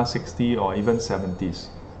 50 plus, 60, or even 70s.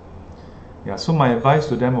 Yeah, so my advice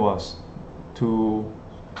to them was to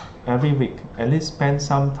every week at least spend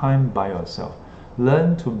some time by yourself.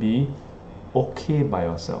 Learn to be okay by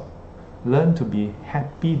yourself. Learn to be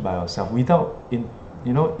happy by yourself without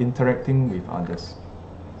interacting with others.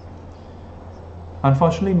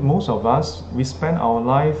 Unfortunately, most of us, we spend our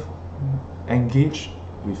life engaged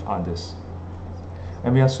with others,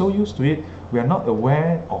 and we are so used to it, we are not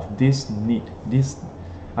aware of this need. This,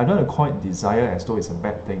 I don't want to call it desire as though it's a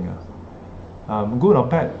bad thing. Good or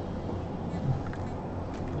bad,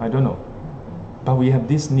 I don't know, but we have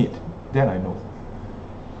this need, that I know.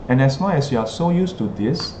 And as long as you are so used to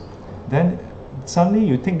this, then suddenly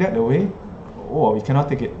you take that away, oh, we cannot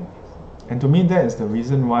take it. And to me, that is the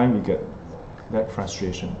reason why we get that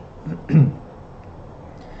frustration.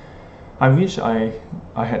 I wish I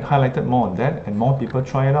had highlighted more on that and more people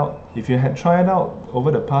try it out. If you had tried it out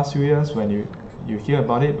over the past few years, when you hear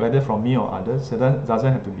about it, whether from me or others, it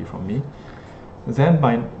doesn't have to be from me, then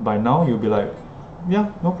by now you'll be like,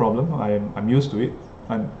 yeah, no problem, I'm used to it.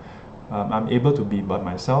 I'm able to be by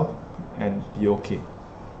myself and be okay.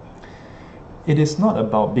 It is not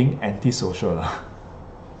about being antisocial.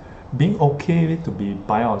 Being okay to be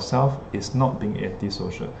by ourselves is not being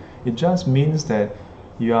antisocial. It just means that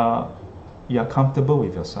you are comfortable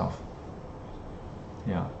with yourself.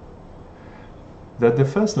 Yeah. The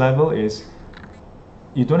first level is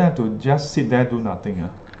you don't have to just sit there do nothing.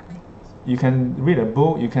 You can read a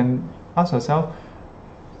book. You can ask yourself,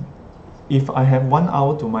 if I have 1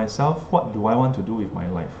 hour to myself, what do I want to do with my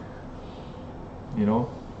life?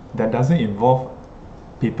 That doesn't involve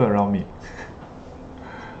people around me.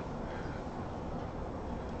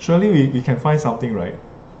 Surely we can find something, right?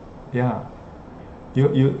 Yeah.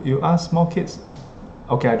 You ask small kids.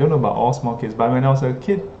 Okay, I don't know about all small kids, but when I was a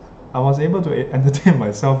kid, I was able to entertain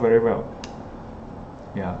myself very well.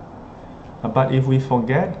 Yeah. But if we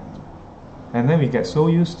forget, and then we get so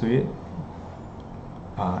used to it,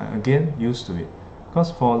 again, used to it. Because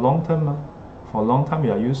for a long time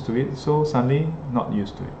you are used to it, so suddenly not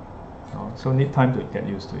used to it. So need time to get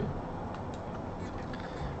used to it.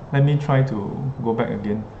 Let me try to go back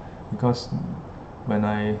again, because when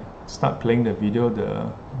I start playing the video,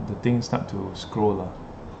 the things start to scroll.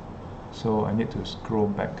 So I need to scroll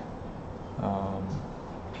back.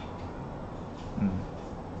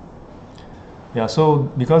 Yeah, so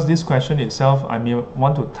because this question itself, I may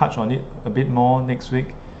want to touch on it a bit more next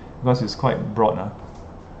week, because it's quite broad.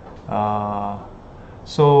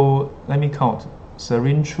 So let me count.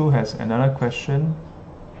 Serene Chu has another question.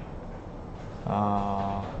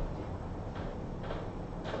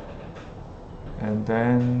 And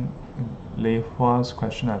then Lei Hua's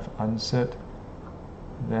question I've answered.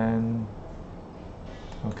 Then,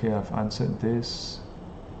 okay, I've answered this.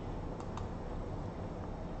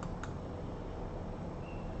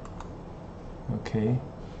 Okay.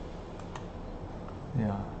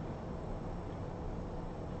 Yeah.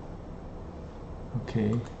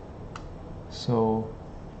 Okay. So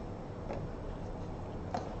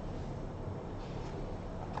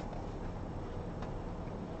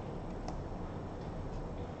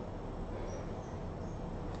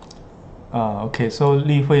okay, so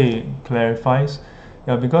Li Hui clarifies,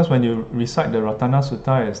 yeah, because when you recite the Ratana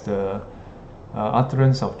Sutta as the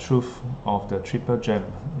utterance of truth of the triple gem,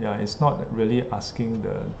 yeah, it's not really asking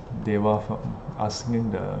the Deva for,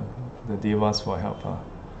 asking the Devas for help.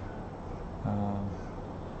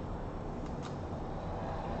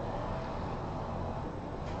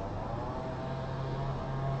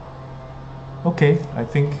 Okay, I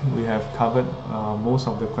think we have covered most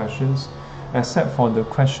of the questions, except for the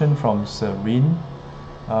question from Serene,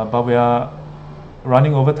 but we are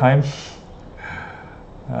running over time.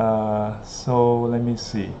 So let me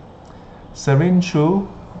see. Serene Chu,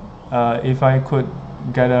 if I could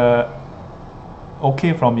get a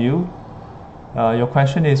okay from you, your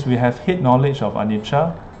question is, we have hid knowledge of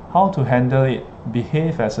anicca, how to handle it,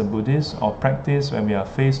 behave as a Buddhist, or practice when we are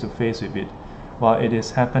face to face with it while it is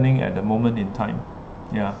happening at the moment in time.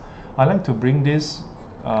 Yeah, I'd like to bring this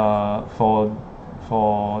for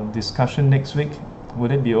discussion next week.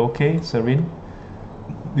 Would it be okay, Serene?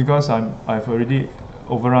 Because I've already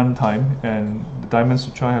overrun time, and the Diamond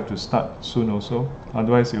Sutra have to start soon also.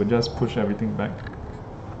 Otherwise, it will just push everything back.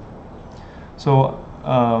 So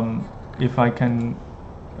if I can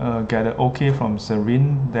get an okay from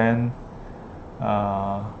Serene, then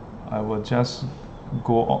I will just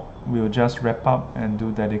go. We'll just wrap up and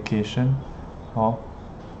do dedication.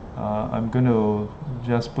 I'm going to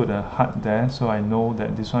just put a heart there, so I know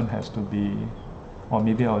that this one has to be, or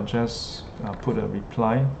maybe I'll just put a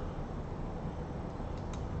reply.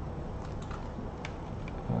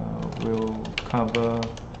 We'll cover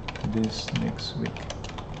this next week.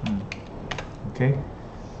 Okay.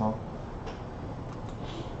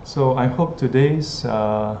 So I hope today's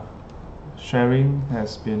sharing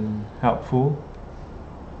has been helpful.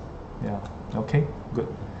 Yeah. Okay. Good.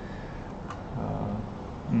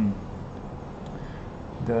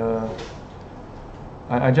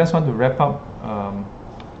 I just want to wrap up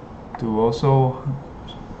to also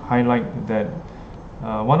highlight that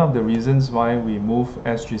one of the reasons why we move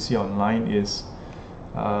SGC online is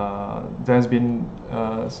there's been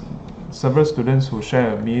several students who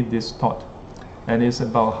share with me this thought, and it's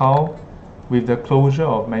about how, with the closure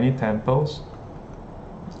of many temples,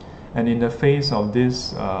 and in the face of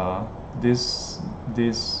this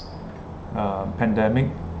pandemic,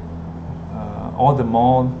 all the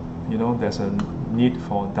more, there's a need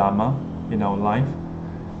for Dharma in our life.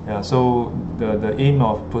 Yeah, so the aim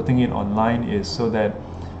of putting it online is so that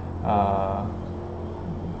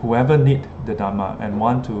whoever need the Dharma and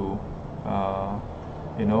want to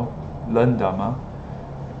learn Dharma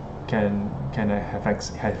can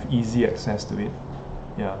have easy access to it.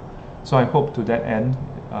 Yeah. So I hope to that end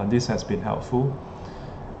this has been helpful.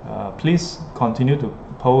 Please continue to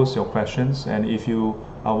pose your questions, and if you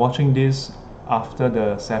are watching this after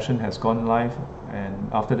the session has gone live and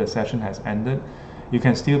after the session has ended, you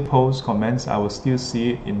can still post comments. I will still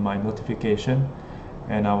see it in my notification,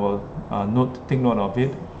 and I will take note of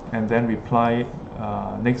it, and then reply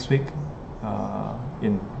next week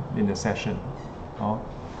in the session.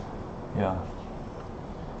 Yeah.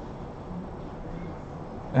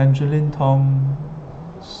 Angeline Tong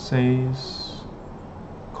says,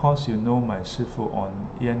 "Cause you know my Shifu on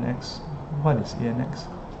ENX." What is ENX?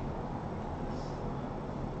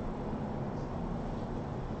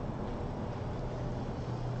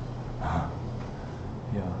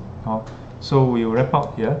 好 ，So we will wrap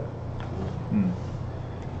up here.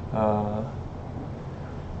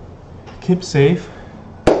 Keep safe.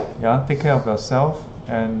 Yeah, take care of yourself,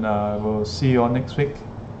 and we'll see you all next week.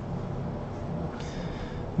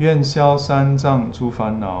 愿消三障诸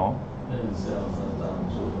烦恼，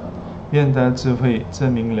愿得智慧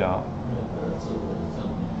真明了，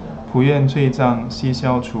普愿罪障悉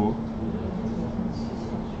消除，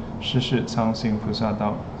世世常行菩萨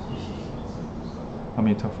道。阿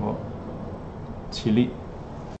弥陀佛，起立。